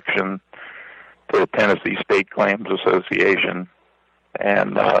introduction to the Tennessee State Claims Association.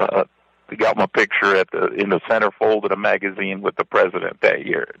 And they got my picture in the centerfold of the magazine with the president that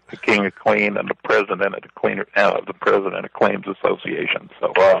year, the King of Clean and the president of the president of Claims Association.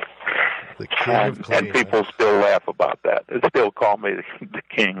 So, the King of Clean, and people still laugh about that. They still call me the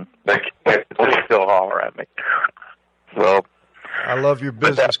King. They still holler at me. So, I love your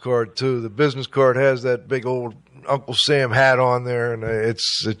business card too. The business card has that big old Uncle Sam hat on there, and it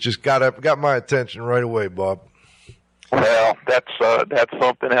just got my attention right away, Bob. Well, that's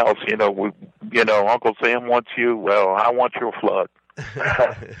something else. Uncle Sam wants you. Well, I want your flood.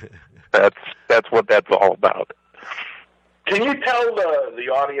 That's what that's all about. Can you tell the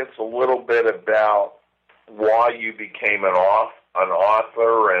audience a little bit about why you became an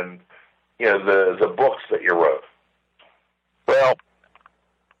author and the books that you wrote? Well,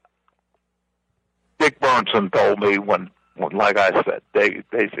 Dick Burnson told me when like I said, he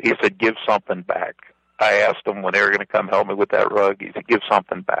said, give something back. I asked them when they were going to come help me with that rug. He said, give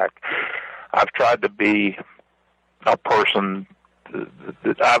something back. I've tried to be a person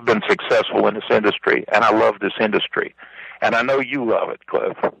that I've been successful in this industry, and I love this industry. And I know you love it,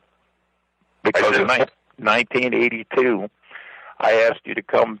 Cliff. Because in 1982, I asked you to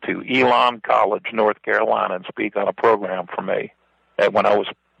come to Elon College, North Carolina, and speak on a program for me when I was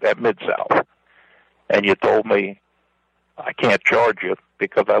at Mid-South. And you told me, I can't charge you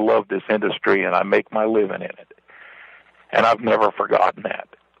because I love this industry and I make my living in it. And I've never forgotten that.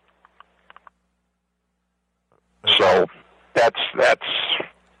 So that's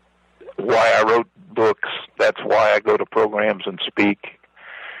why I wrote books. That's why I go to programs and speak.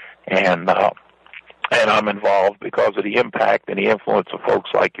 And I'm involved because of the impact and the influence of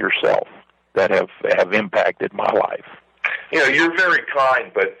folks like yourself that have impacted my life. You're very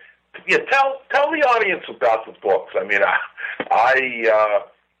kind, but tell the audience about the books. I mean, I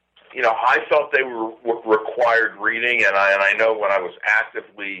felt they were required reading, and I know when I was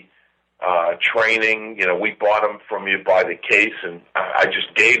actively training, we bought them from you by the case, and I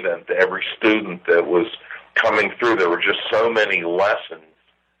just gave them to every student that was coming through. There were just so many lessons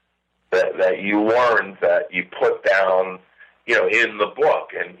that you learned that you put down, in the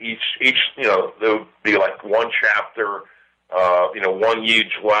book, and each there would be like one chapter. One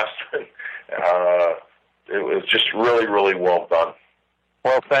huge lesson. It was just really, really well done.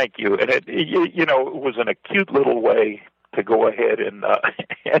 Well, thank you. And it was an acute little way to go ahead and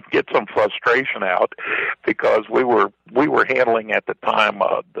get some frustration out because we were handling at the time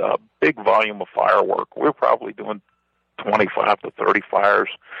a big volume of firework. We were probably doing 25 to 30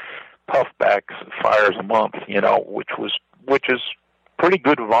 puffback fires a month. Which is pretty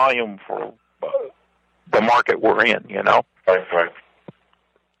good volume for the market we're in. Right.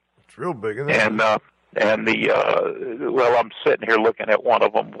 It's real big, isn't it? And I'm sitting here looking at one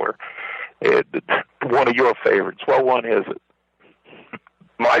of them where one of your favorites. What one is it?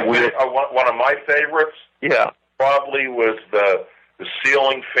 One of my favorites. Yeah, probably was the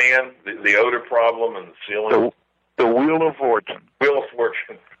ceiling fan, the odor problem, and the ceiling. The Wheel of Fortune. Wheel of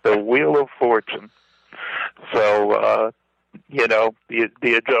Fortune. The Wheel of Fortune. So.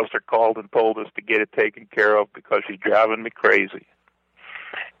 The adjuster called and told us to get it taken care of because she's driving me crazy.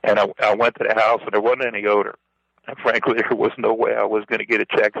 And I went to the house, and there wasn't any odor. And frankly, there was no way I was going to get a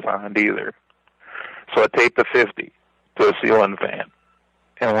check signed either. So I taped the 50 to a ceiling fan.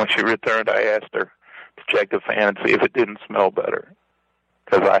 And when she returned, I asked her to check the fan and see if it didn't smell better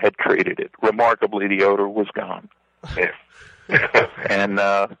because I had treated it. Remarkably, the odor was gone. And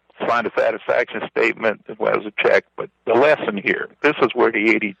signed a satisfaction statement as well as a check. But the lesson here, this is where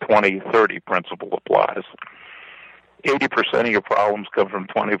the 80-20-30 principle applies. 80% of your problems come from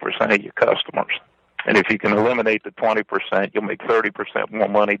 20% of your customers. And if you can eliminate the 20%, you'll make 30% more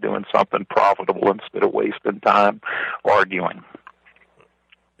money doing something profitable instead of wasting time arguing.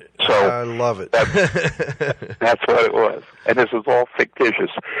 So I love it. That's what it was. And this is all fictitious.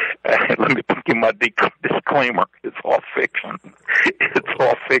 Let me give you my disclaimer. It's all fiction. It's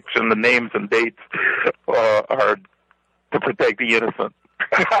all fiction. The names and dates are to protect the innocent.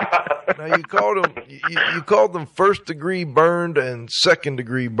 Now you called them first degree burned and second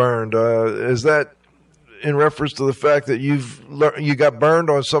degree burned. Is that in reference to the fact that you got burned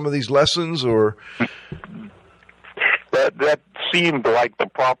on some of these lessons, or that seemed like the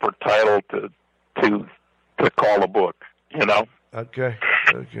proper title to call a book, you know? Okay.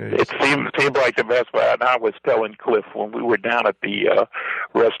 It seemed like the best way. And I was telling Cliff when we were down at the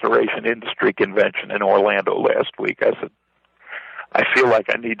Restoration Industry Convention in Orlando last week, I said, I feel like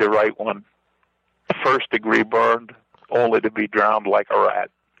I need to write one. First degree burned, only to be drowned like a rat.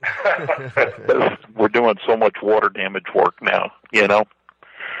 We're doing so much water damage work now, you know?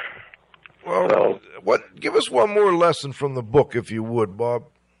 Well, give us one more lesson from the book, if you would, Bob.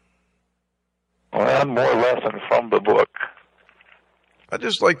 One more lesson from the book. I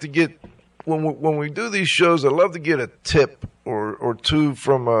just like to get, when we do these shows, I love to get a tip or two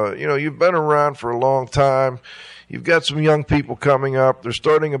from, you've been around for a long time. You've got some young people coming up. They're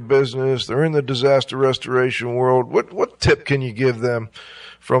starting a business. They're in the disaster restoration world. What tip can you give them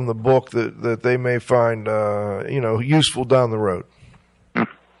from the book that they may find, useful down the road? The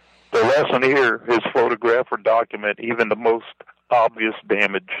lesson here is photograph or document even the most obvious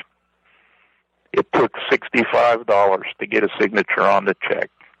damage. It took $65 to get a signature on the check,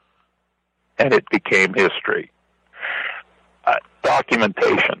 and it became history.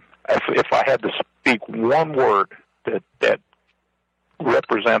 Documentation. If I had to speak one word that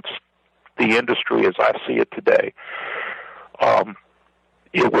represents the industry as I see it today,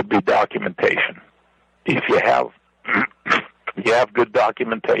 it would be documentation. If you have good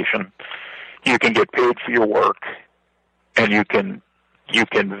documentation, you can get paid for your work, and you can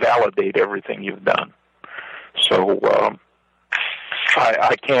validate everything you've done. So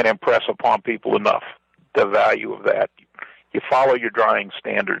I can't impress upon people enough the value of that. You follow your drying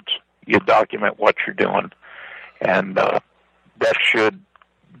standards. You document what you're doing, and that should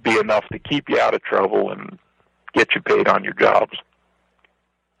be enough to keep you out of trouble and get you paid on your jobs.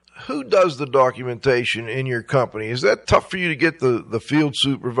 Who does the documentation in your company? Is that tough for you to get the field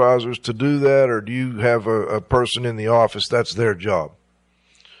supervisors to do that, or do you have a person in the office that's their job?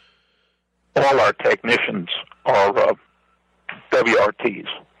 All our technicians are WRTs,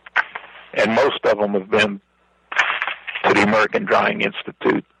 and most of them have been to the American Drying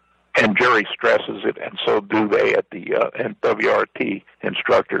Institute, and Jerry stresses it, and so do they at the WRT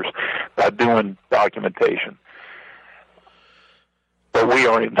instructors, by doing documentation. But we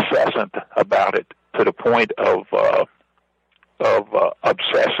are incessant about it to the point of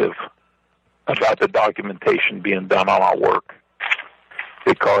obsessive about the documentation being done on our work,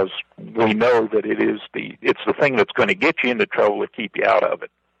 because we know that it's the thing that's going to get you into trouble to keep you out of it.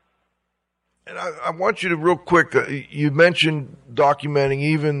 And I want you to real quick, you mentioned documenting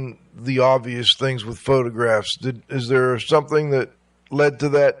even the obvious things with photographs. Is there something that led to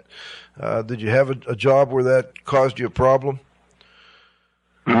that? Did you have a job where that caused you a problem?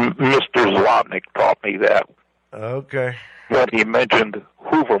 Mr. Zlotnick taught me that. Okay. When he mentioned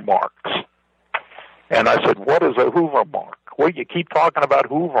Hoover marks. And I said, what is a Hoover mark? Well, you keep talking about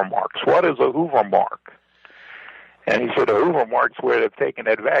Hoover marks. What is a Hoover mark? And he said, a Hoover mark's where they've taken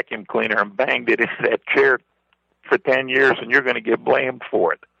that vacuum cleaner and banged it into that chair for 10 years, and you're going to get blamed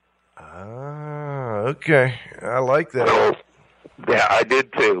for it. Ah, okay. I like that. So, yeah, I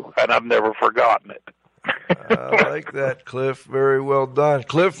did too, and I've never forgotten it. I like that, Cliff. Very well done.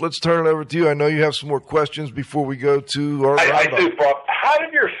 Cliff, let's turn it over to you. I know you have some more questions before we go to our I do, Bob. How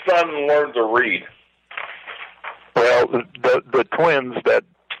did your son learn to read? Well, the twins that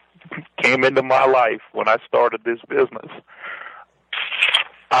came into my life when I started this business,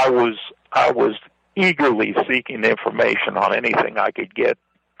 I was eagerly seeking information on anything I could get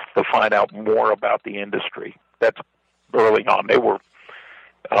to find out more about the industry. That's early on. They were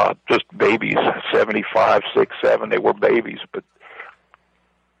just babies, 75, 6, 7. They were babies. But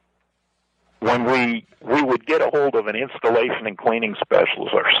when we would get a hold of an installation and cleaning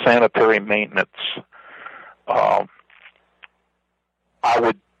specialist or sanitary maintenance, I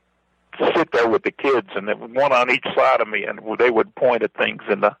would sit there with the kids, and there was one on each side of me, and they would point at things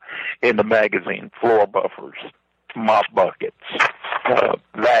in the magazine: floor buffers, mop buckets,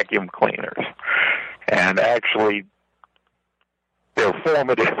 vacuum cleaners, and actually, their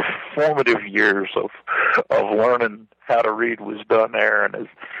formative years of learning how to read was done there. And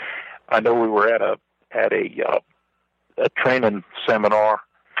I know we were at a training seminar.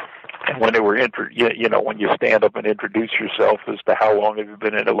 And when they were when you stand up and introduce yourself as to how long have you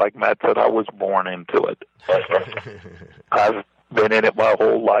been in it, like Matt said, I was born into it. I've been in it my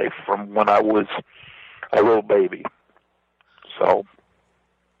whole life from when I was a little baby. So,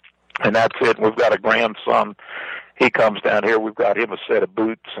 and that's it. We've got a grandson. He comes down here. We've got him a set of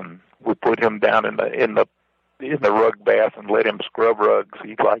boots, and we put him down in the in the rug bath and let him scrub rugs.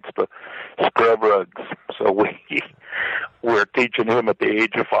 He likes to scrub rugs. So we're teaching him at the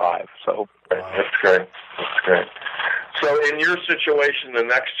age of 5. So that's great. That's great. So in your situation, the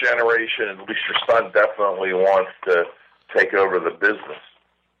next generation, at least your son, definitely wants to take over the business.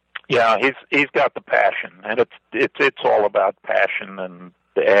 Yeah, he's got the passion, and it's all about passion, and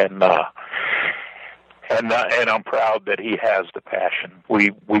I'm proud that he has the passion.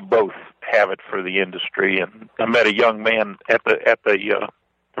 We both have it for the industry. And I met a young man at the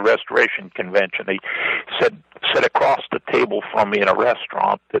restoration convention. He sat across the table from me in a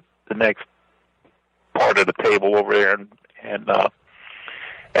restaurant at the next part of the table over there, and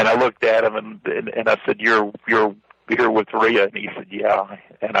I looked at him and I said, "You're here with Rhea?" And he said, "Yeah."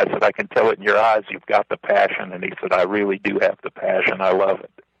 And I said, "I can tell it in your eyes. You've got the passion." And he said, "I really do have the passion. I love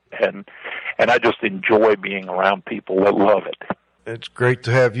it." And I just enjoy being around people that love it. It's great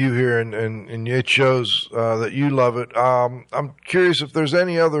to have you here, and it shows that you love it. I'm curious if there's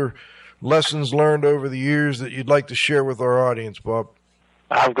any other lessons learned over the years that you'd like to share with our audience, Bob.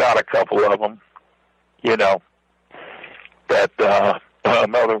 I've got a couple of them. That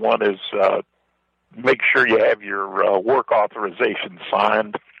another one is make sure you have your work authorization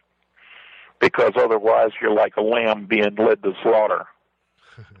signed, because otherwise you're like a lamb being led to slaughter.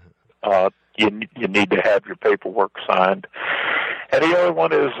 You need to have your paperwork signed. And the other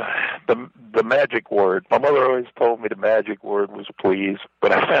one is the magic word. My mother always told me the magic word was please,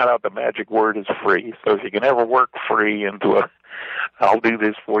 but I found out the magic word is free. So if you can ever work free into I'll do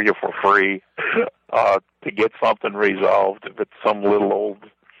this for you for free, to get something resolved, if it's some little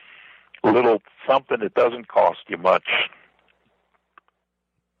something that doesn't cost you much.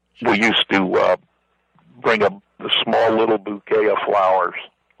 We used to bring a small little bouquet of flowers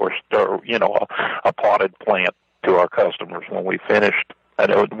or a potted plant to our customers when we finished. I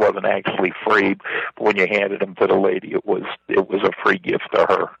know it wasn't actually free, but when you handed them to the lady, it was a free gift to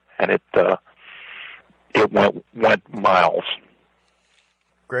her, and it went miles.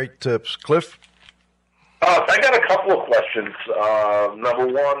 Great tips, Cliff. I got a couple of questions. Number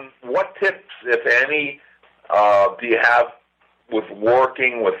one, what tips, if any, do you have with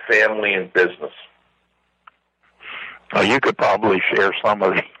working with family and business? You could probably share some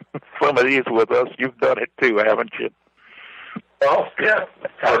of these with us. You've done it too, haven't you? Well, yeah.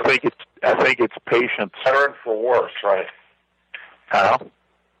 I think it's patience. Better and for worse, right?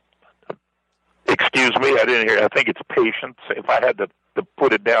 Excuse me, I didn't hear. I think it's patience. If I had to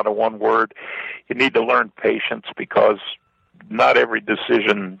put it down to one word, you need to learn patience, because not every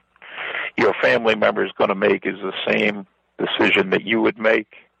decision your family member is going to make is the same decision that you would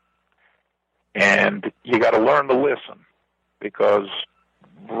make. And you got to learn to listen, because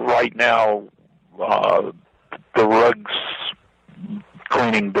right now the rugs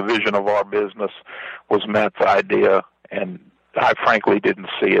cleaning division of our business was Matt's idea, and I frankly didn't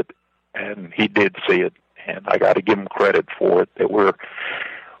see it, and he did see it, and I got to give him credit for it. That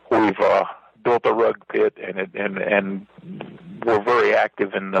we've built a rug pit, and we're very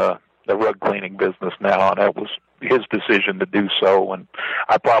active in the rug cleaning business now, and that was his decision to do so, and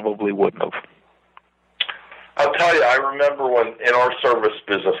I probably wouldn't have. I'll tell you, I remember when in our service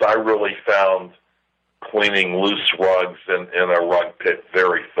business, I really found cleaning loose rugs in a rug pit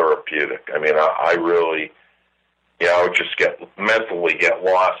very therapeutic. I mean, I really, I would just mentally get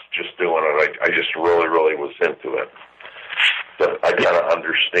lost just doing it. I just really was into it. So I kind of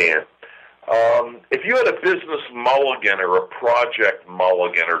understand. If you had a business mulligan or a project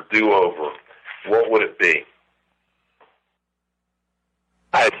mulligan or do-over, what would it be?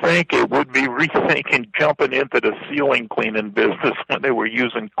 I think it would be rethinking jumping into the ceiling cleaning business when they were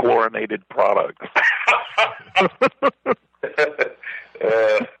using chlorinated products.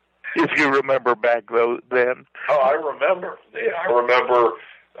 If you remember back then. Oh, I remember.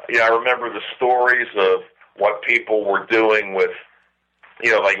 Yeah, I remember the stories of what people were doing with,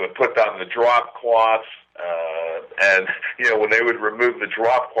 like would put down the drop cloths, and when they would remove the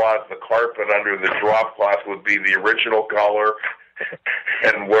drop cloth, the carpet under the drop cloth would be the original color.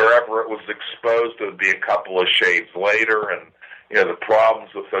 And wherever it was exposed, it would be a couple of shades later, and the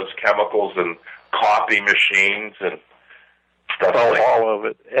problems with those chemicals and copy machines and stuff. All of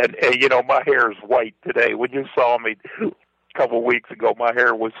it. And my hair is white today. When you saw me a couple of weeks ago, my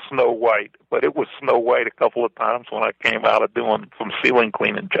hair was snow white, but it was snow white a couple of times when I came out of doing some ceiling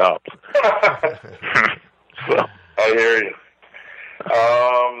cleaning jobs. So I hear you.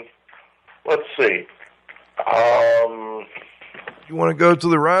 Let's see. You want to go to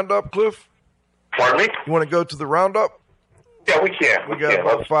the roundup, Cliff? Pardon me? You want to go to the roundup? Yeah, we can. We got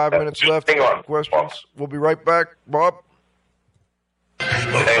about 5 minutes left. Hang on. Questions. We'll be right back, Bob.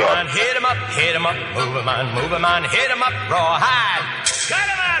 Hang on. hit 'em up, move 'em on, hit 'em up, rawhide. Cut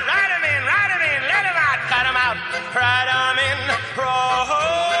 'em out, ride 'em in, let 'em out, cut 'em out, ride 'em in,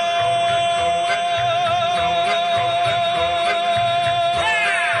 rawhide.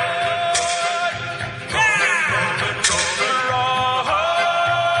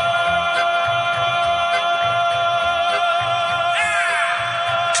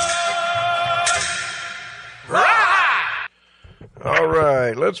 All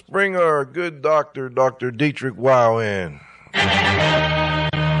right, let's bring our good doctor, Dr. Dietrich Wow, in.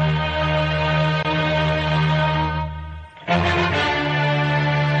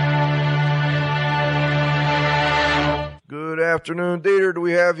 Good afternoon, Dieter. Do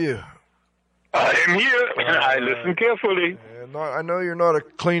we have you? I am here, and I listen carefully. I know you're not a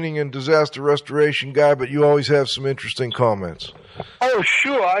cleaning and disaster restoration guy, but you always have some interesting comments. Oh,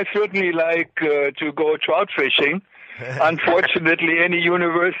 sure. I certainly like to go trout fishing. Unfortunately, any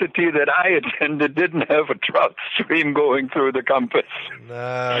university that I attended didn't have a trout stream going through the campus.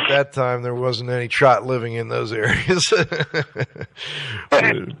 Nah, at that time there wasn't any trout living in those areas.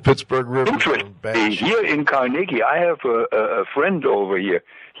 Pittsburgh River. Interesting. Here in Carnegie, I have a friend over here.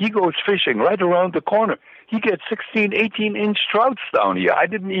 He goes fishing right around the corner. He gets 16, 18-inch trouts down here. I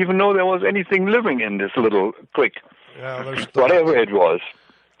didn't even know there was anything living in this little creek. Yeah, whatever it was.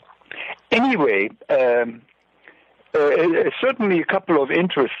 Anyway, certainly a couple of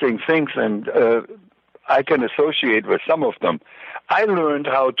interesting things, and I can associate with some of them. I learned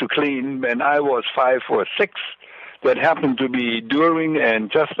how to clean when I was 5 or 6. That happened to be during and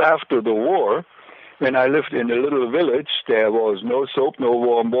just after the war, when I lived in a little village. There was no soap, no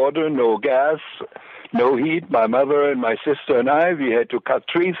warm water, no gas, no heat. My mother and my sister and I, we had to cut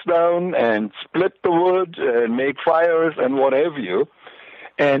trees down and split the wood and make fires and what have you.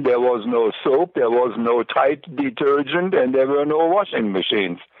 And there was no soap, there was no Tide detergent, and there were no washing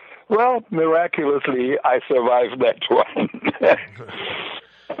machines. Well, miraculously, I survived that one.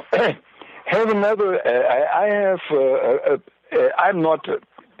 I'm not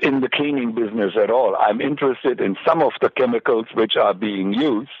in the cleaning business at all. I'm interested in some of the chemicals which are being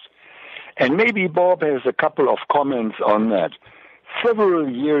used. And maybe Bob has a couple of comments on that. Several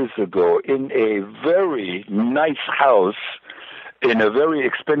years ago, in a very nice house, in a very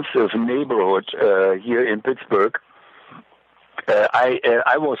expensive neighborhood here in Pittsburgh,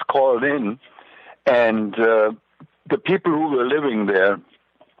 I was called in, and the people who were living there,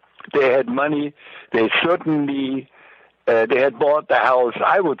 they had money. They certainly they had bought the house,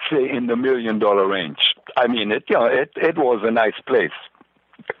 I would say, in the $1 million range. I mean, it was a nice place.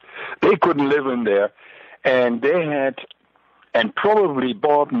 They couldn't live in there, and they had, and probably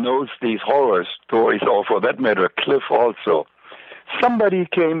Bob knows these horror stories, or for that matter, Cliff also. Somebody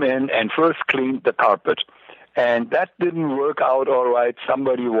came in and first cleaned the carpet, and that didn't work out all right.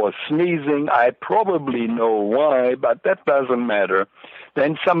 Somebody was sneezing. I probably know why, but that doesn't matter.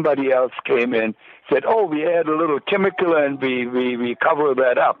 Then somebody else came in, said, oh, we add a little chemical and we cover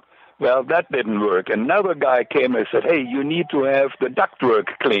that up. Well, that didn't work. Another guy came and said, hey, you need to have the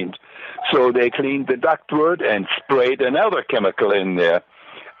ductwork cleaned. So they cleaned the ductwork and sprayed another chemical in there.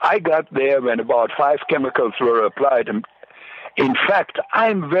 I got there when about 5 chemicals were applied. In fact,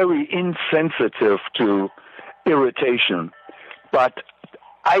 I'm very insensitive to irritation, but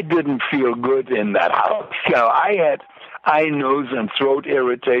I didn't feel good in that house. You know, I had eye, nose, and throat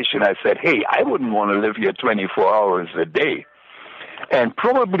irritation. I said, hey, I wouldn't want to live here 24 hours a day. And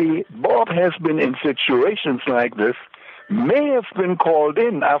probably Bob has been in situations like this, may have been called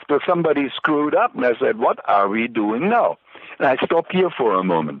in after somebody screwed up, and I said, what are we doing now? And I stopped here for a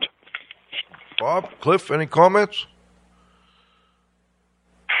moment. Bob, Cliff, any comments?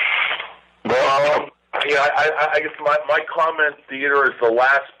 Well, I guess my comment, Theodore, is the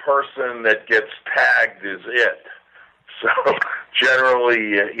last person that gets tagged is it. So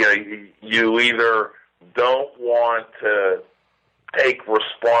generally, you either don't want to take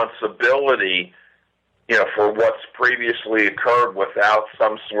responsibility, for what's previously occurred without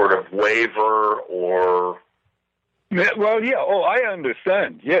some sort of waiver or. Well, yeah. Oh, I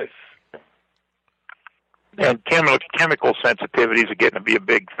understand. Yes. And chemical sensitivities are getting to be a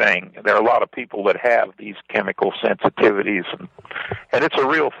big thing. There are a lot of people that have these chemical sensitivities, and it's a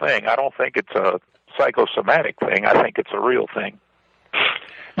real thing. I don't think it's a psychosomatic thing. I think it's a real thing.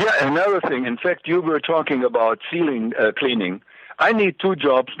 Yeah, another thing. In fact, you were talking about ceiling cleaning. I need 2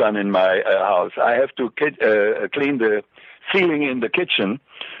 jobs done in my house. I have to clean the ceiling in the kitchen,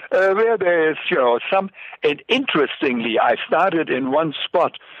 where there is, some. And interestingly, I started in one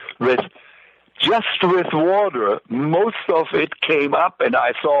spot with water. Most of it came up, and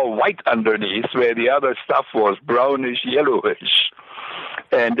I saw white underneath, where the other stuff was brownish, yellowish.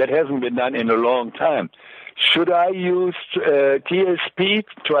 and that hasn't been done in a long time. Should I use TSP,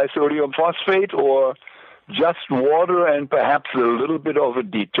 trisodium phosphate, or just water and perhaps a little bit of a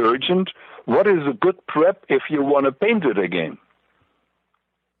detergent? What is a good prep if you want to paint it again?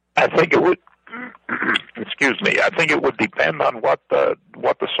 I think it would. Excuse me. I think it would depend on what the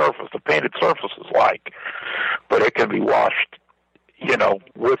surface, the painted surface, is like. But it can be washed,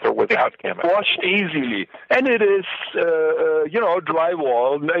 with or without chemicals. Washed easily, and it is,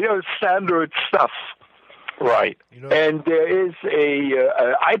 drywall, standard stuff. Right. And there is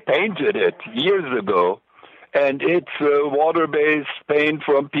I painted it years ago, and it's a water-based paint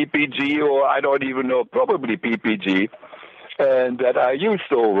from PPG, or I don't even know, probably PPG, and that I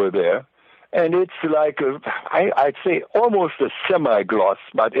used over there. And it's like, I'd say almost a semi-gloss,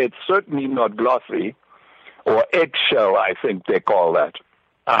 but it's certainly not glossy, or eggshell, I think they call that.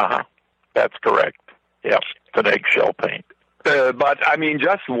 Uh-huh. That's correct. Yep, it's an eggshell paint. But,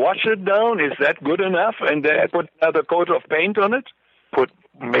 just wash it down. Is that good enough? And then put another coat of paint on it?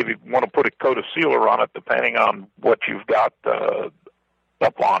 Maybe want to put a coat of sealer on it, depending on what you've got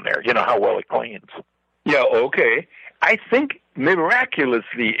up on there. You know how well it cleans. Yeah, okay. I think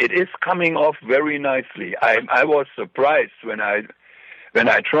miraculously it is coming off very nicely. I was surprised when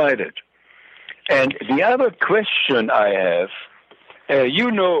I tried it. And the other question I have,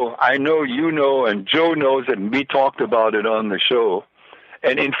 I know you know, and Joe knows it, and we talked about it on the show.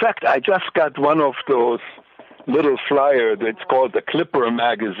 And in fact, I just got one of those little flyer that's called the Clipper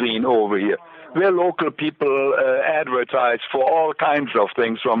magazine over here, where local people advertise for all kinds of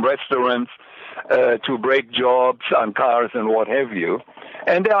things, from restaurants to brake jobs on cars and what have you.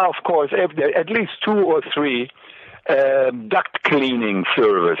 And there are, of course, at least 2 or 3 duct cleaning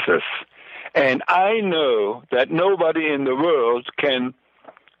services. And I know that nobody in the world can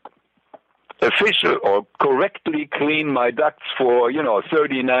officially or correctly clean my ducts for,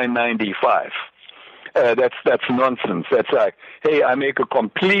 $39.95. That's nonsense. That's like, hey, I make a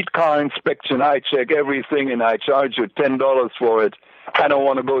complete car inspection, I check everything, and I charge you $10 for it. I don't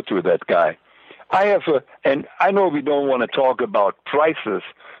want to go to that guy. And I know we don't want to talk about prices,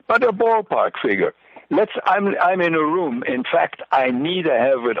 but a ballpark figure. I'm in a room. In fact, I need to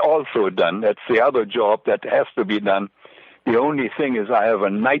have it also done. That's the other job that has to be done. The only thing is I have a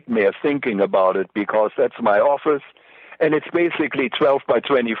nightmare thinking about it, because that's my office, and it's basically 12 by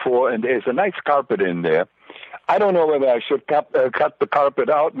 24, and there's a nice carpet in there. I don't know whether I should cut the carpet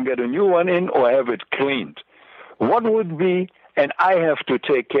out and get a new one in, or have it cleaned. What would be, and I have to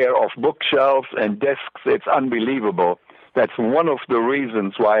take care of bookshelves and desks. It's unbelievable. That's one of the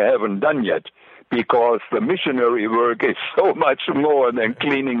reasons why I haven't done yet, because the missionary work is so much more than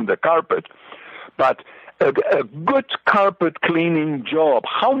cleaning the carpet. But a good carpet cleaning job,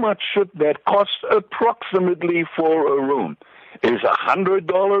 how much should that cost approximately for a room? Is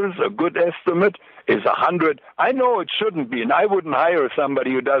 $100 a good estimate? Is $100? I know it shouldn't be, and I wouldn't hire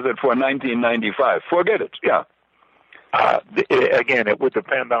somebody who does it for $19.95. Forget it. Yeah. Again, it would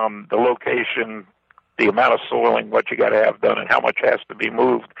depend on the location, the amount of soiling, what you got to have done, and how much has to be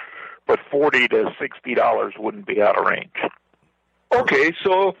moved. But $40 to $60 wouldn't be out of range. Okay,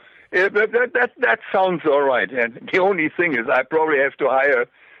 so that sounds all right. And the only thing is, I probably have to hire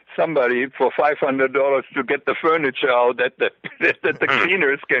somebody for $500 to get the furniture out that the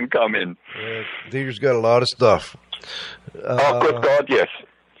cleaners can come in. Dieter's got a lot of stuff. Good God, yes.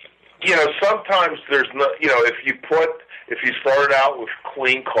 Sometimes there's no. If you start out with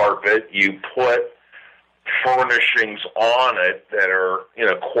clean carpet, you put furnishings on it that are,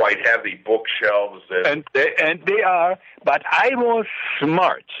 quite heavy, bookshelves. And they are, but I was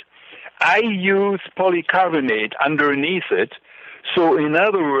smart. I use polycarbonate underneath it, so in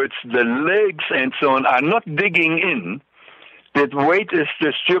other words, the legs and so on are not digging in. The weight is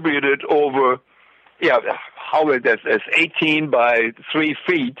distributed over, how it is, as 18 by 3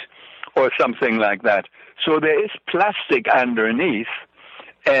 feet or something like that. So there is plastic underneath,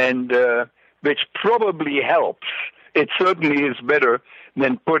 and which probably helps. It certainly is better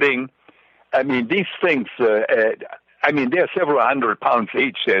than putting, these things, they're several hundred pounds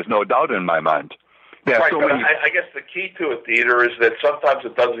each, there's no doubt in my mind. Right, but I guess the key to it, Dieter, is that sometimes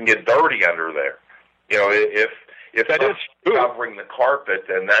it doesn't get dirty under there. If that is covering the carpet,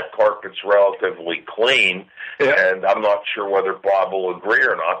 and that carpet's relatively clean, and I'm not sure whether Bob will agree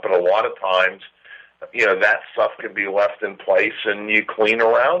or not, but a lot of times, that stuff can be left in place and you clean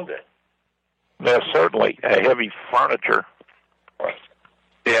around it. Yeah, certainly. Heavy furniture.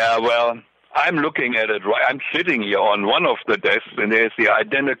 Yeah, well, I'm looking at it. I'm sitting here on one of the desks, and there's the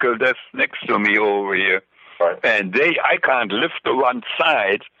identical desk next to me over here. Right. And I can't lift the one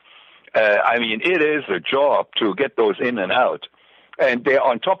side. It is a job to get those in and out. and they're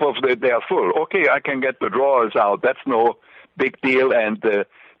on top of it, they are full. Okay, I can get the drawers out. That's no big deal. And the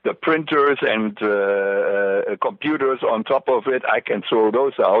printers and computers on top of it, I can throw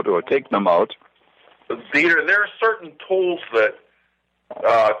those out or take them out. Dieter, there are certain tools that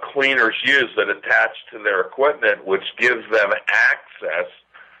cleaners use that attach to their equipment, which gives them access,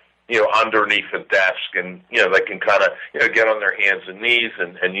 underneath a desk, and they can kind of get on their hands and knees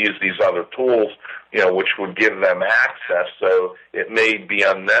and use these other tools, which would give them access. So it may be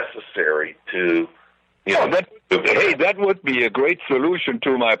unnecessary to, that would be a great solution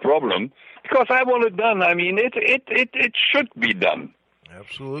to my problem, because I want it done. I mean, it should be done.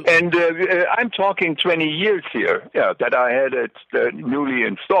 Absolutely. And I'm talking 20 years here, that I had it newly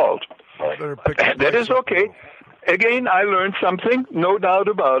installed. That is okay. Again, I learned something, no doubt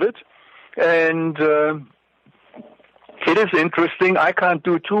about it. And it is interesting. I can't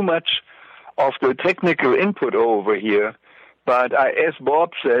do too much of the technical input over here, but as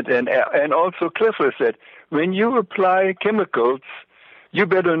Bob said, and also Clifford said, when you apply chemicals, you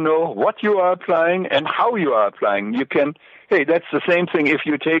better know what you are applying and how you are applying. That's the same thing if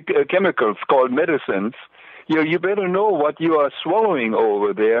you take chemicals called medicines. You better know what you are swallowing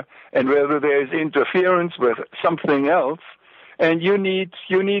over there and whether there is interference with something else. And you need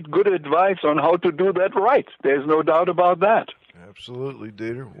good advice on how to do that right. There's no doubt about that. Absolutely,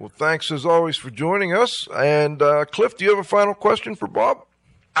 Dieter. Well, thanks as always for joining us. And Cliff, do you have a final question for Bob?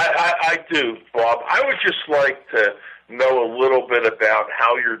 I do, Bob. I would just like to know a little bit about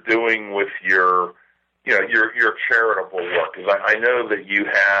how you're doing with your charitable work, because I know that you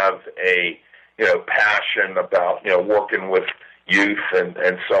have a passion about working with youth and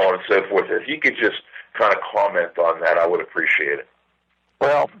so on and so forth. If you could just kind of comment on that, I would appreciate it.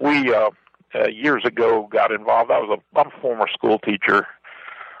 Well, we years ago got involved. I'm a former school teacher,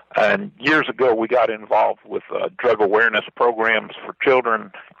 and years ago we got involved with drug awareness programs for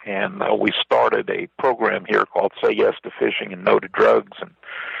children, and we started a program here called Say Yes to Fishing and No to Drugs, and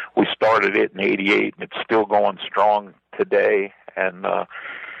we started it in '88, and it's still going strong today. And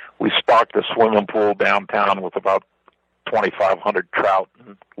we stocked a swimming pool downtown with about 2,500 trout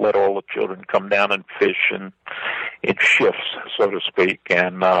and let all the children come down and fish and in shifts, so to speak,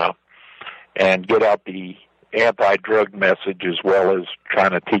 and get out the anti-drug message as well as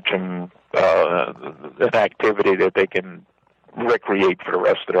trying to teach them an activity that they can recreate for the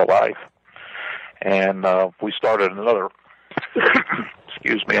rest of their life. And we started another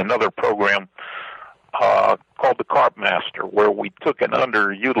another program called the Carp Master, where we took an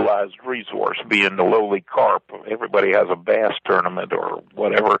underutilized resource, being the lowly carp. Everybody has a bass tournament or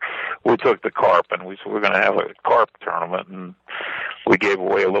whatever. We took the carp, and we said we're going to have a carp tournament, and we gave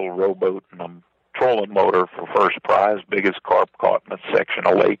away a little rowboat and a trolling motor for first prize, biggest carp caught in a section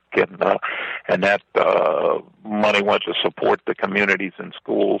of lake, and that money went to support the communities and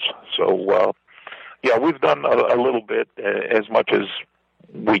schools. So, we've done a little bit, as much as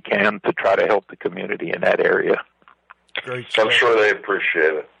we can, to try to help the community in that area. Great. I'm sure they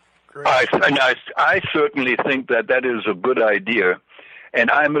appreciate it. I certainly think that is a good idea,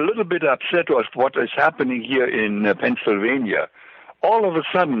 and I'm a little bit upset with what is happening here in Pennsylvania. All of a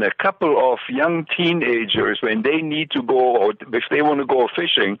sudden, a couple of young teenagers, when they need to go, or if they want to go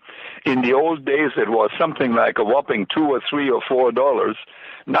fishing, in the old days it was something like a whopping $2 or $3 or $4.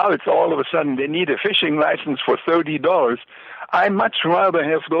 Now it's all of a sudden they need a fishing license for $30. I much rather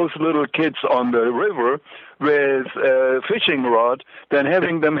have those little kids on the river with a fishing rod than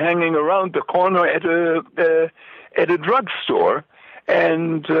having them hanging around the corner at a drugstore.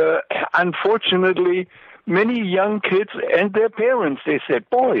 And unfortunately, many young kids and their parents, they said,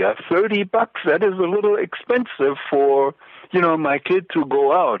 boy, $30, that is a little expensive for, my kid to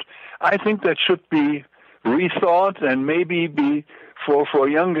go out. I think that should be rethought and maybe be for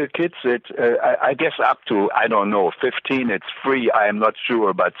younger kids, I guess up to, 15, it's free. I am not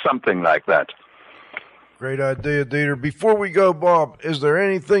sure, but something like that. Great idea, Dieter. Before we go, Bob, is there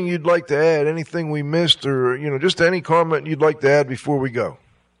anything you'd like to add, anything we missed, or, just any comment you'd like to add before we go?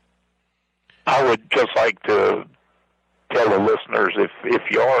 I would just like to tell the listeners, if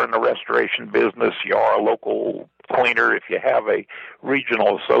you are in the restoration business, you are a local cleaner, if you have a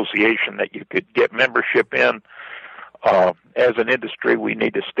regional association that you could get membership in, as an industry, we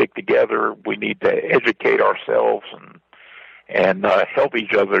need to stick together. We need to educate ourselves and help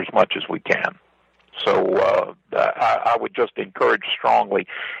each other as much as we can. So I would just encourage strongly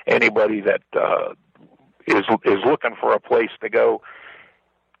anybody that is looking for a place to go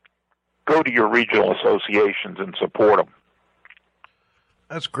to your regional associations and support them.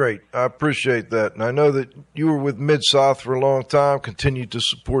 That's great. I appreciate that. And I know that you were with Mid-South for a long time, continue to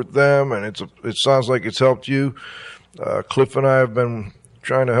support them, and it sounds like it's helped you. Cliff and I have been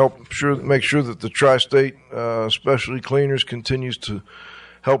trying to make sure that the Tri-State Specialty Cleaners continues to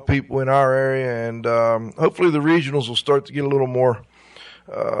help people in our area, and hopefully the regionals will start to get a little more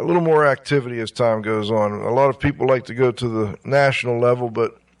activity as time goes on. A lot of people like to go to the national level,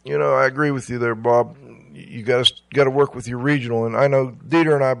 but I agree with you there, Bob. You got to work with your regional, and I know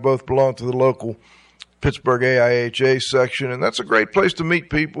Dieter and I both belong to the local Pittsburgh AIHA section, and that's a great place to meet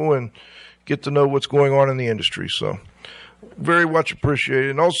people and get to know what's going on in the industry. So very much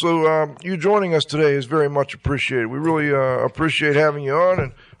appreciated. And also, you joining us today is very much appreciated. We really appreciate having you on,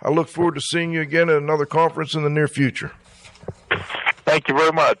 and I look forward to seeing you again at another conference in the near future. Thank you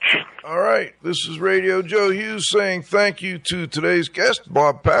very much. All right. This is Radio Joe Hughes saying thank you to today's guest,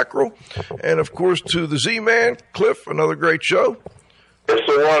 Bob Packrell, and, of course, to the Z-Man, Cliff, another great show. Yes,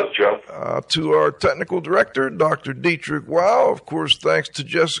 it was, Joe. To our technical director, Dr. Dietrich Wow. Of course, thanks to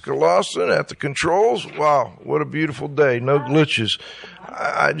Jessica Lawson at the controls. Wow, what a beautiful day. No glitches.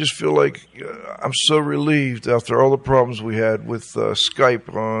 I just feel like I'm so relieved after all the problems we had with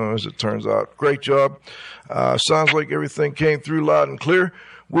Skype, as it turns out. Great job. Sounds like everything came through loud and clear.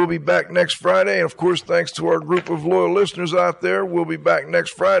 We'll be back next Friday. And, of course, thanks to our group of loyal listeners out there, we'll be back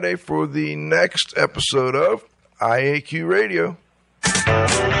next Friday for the next episode of IAQ Radio.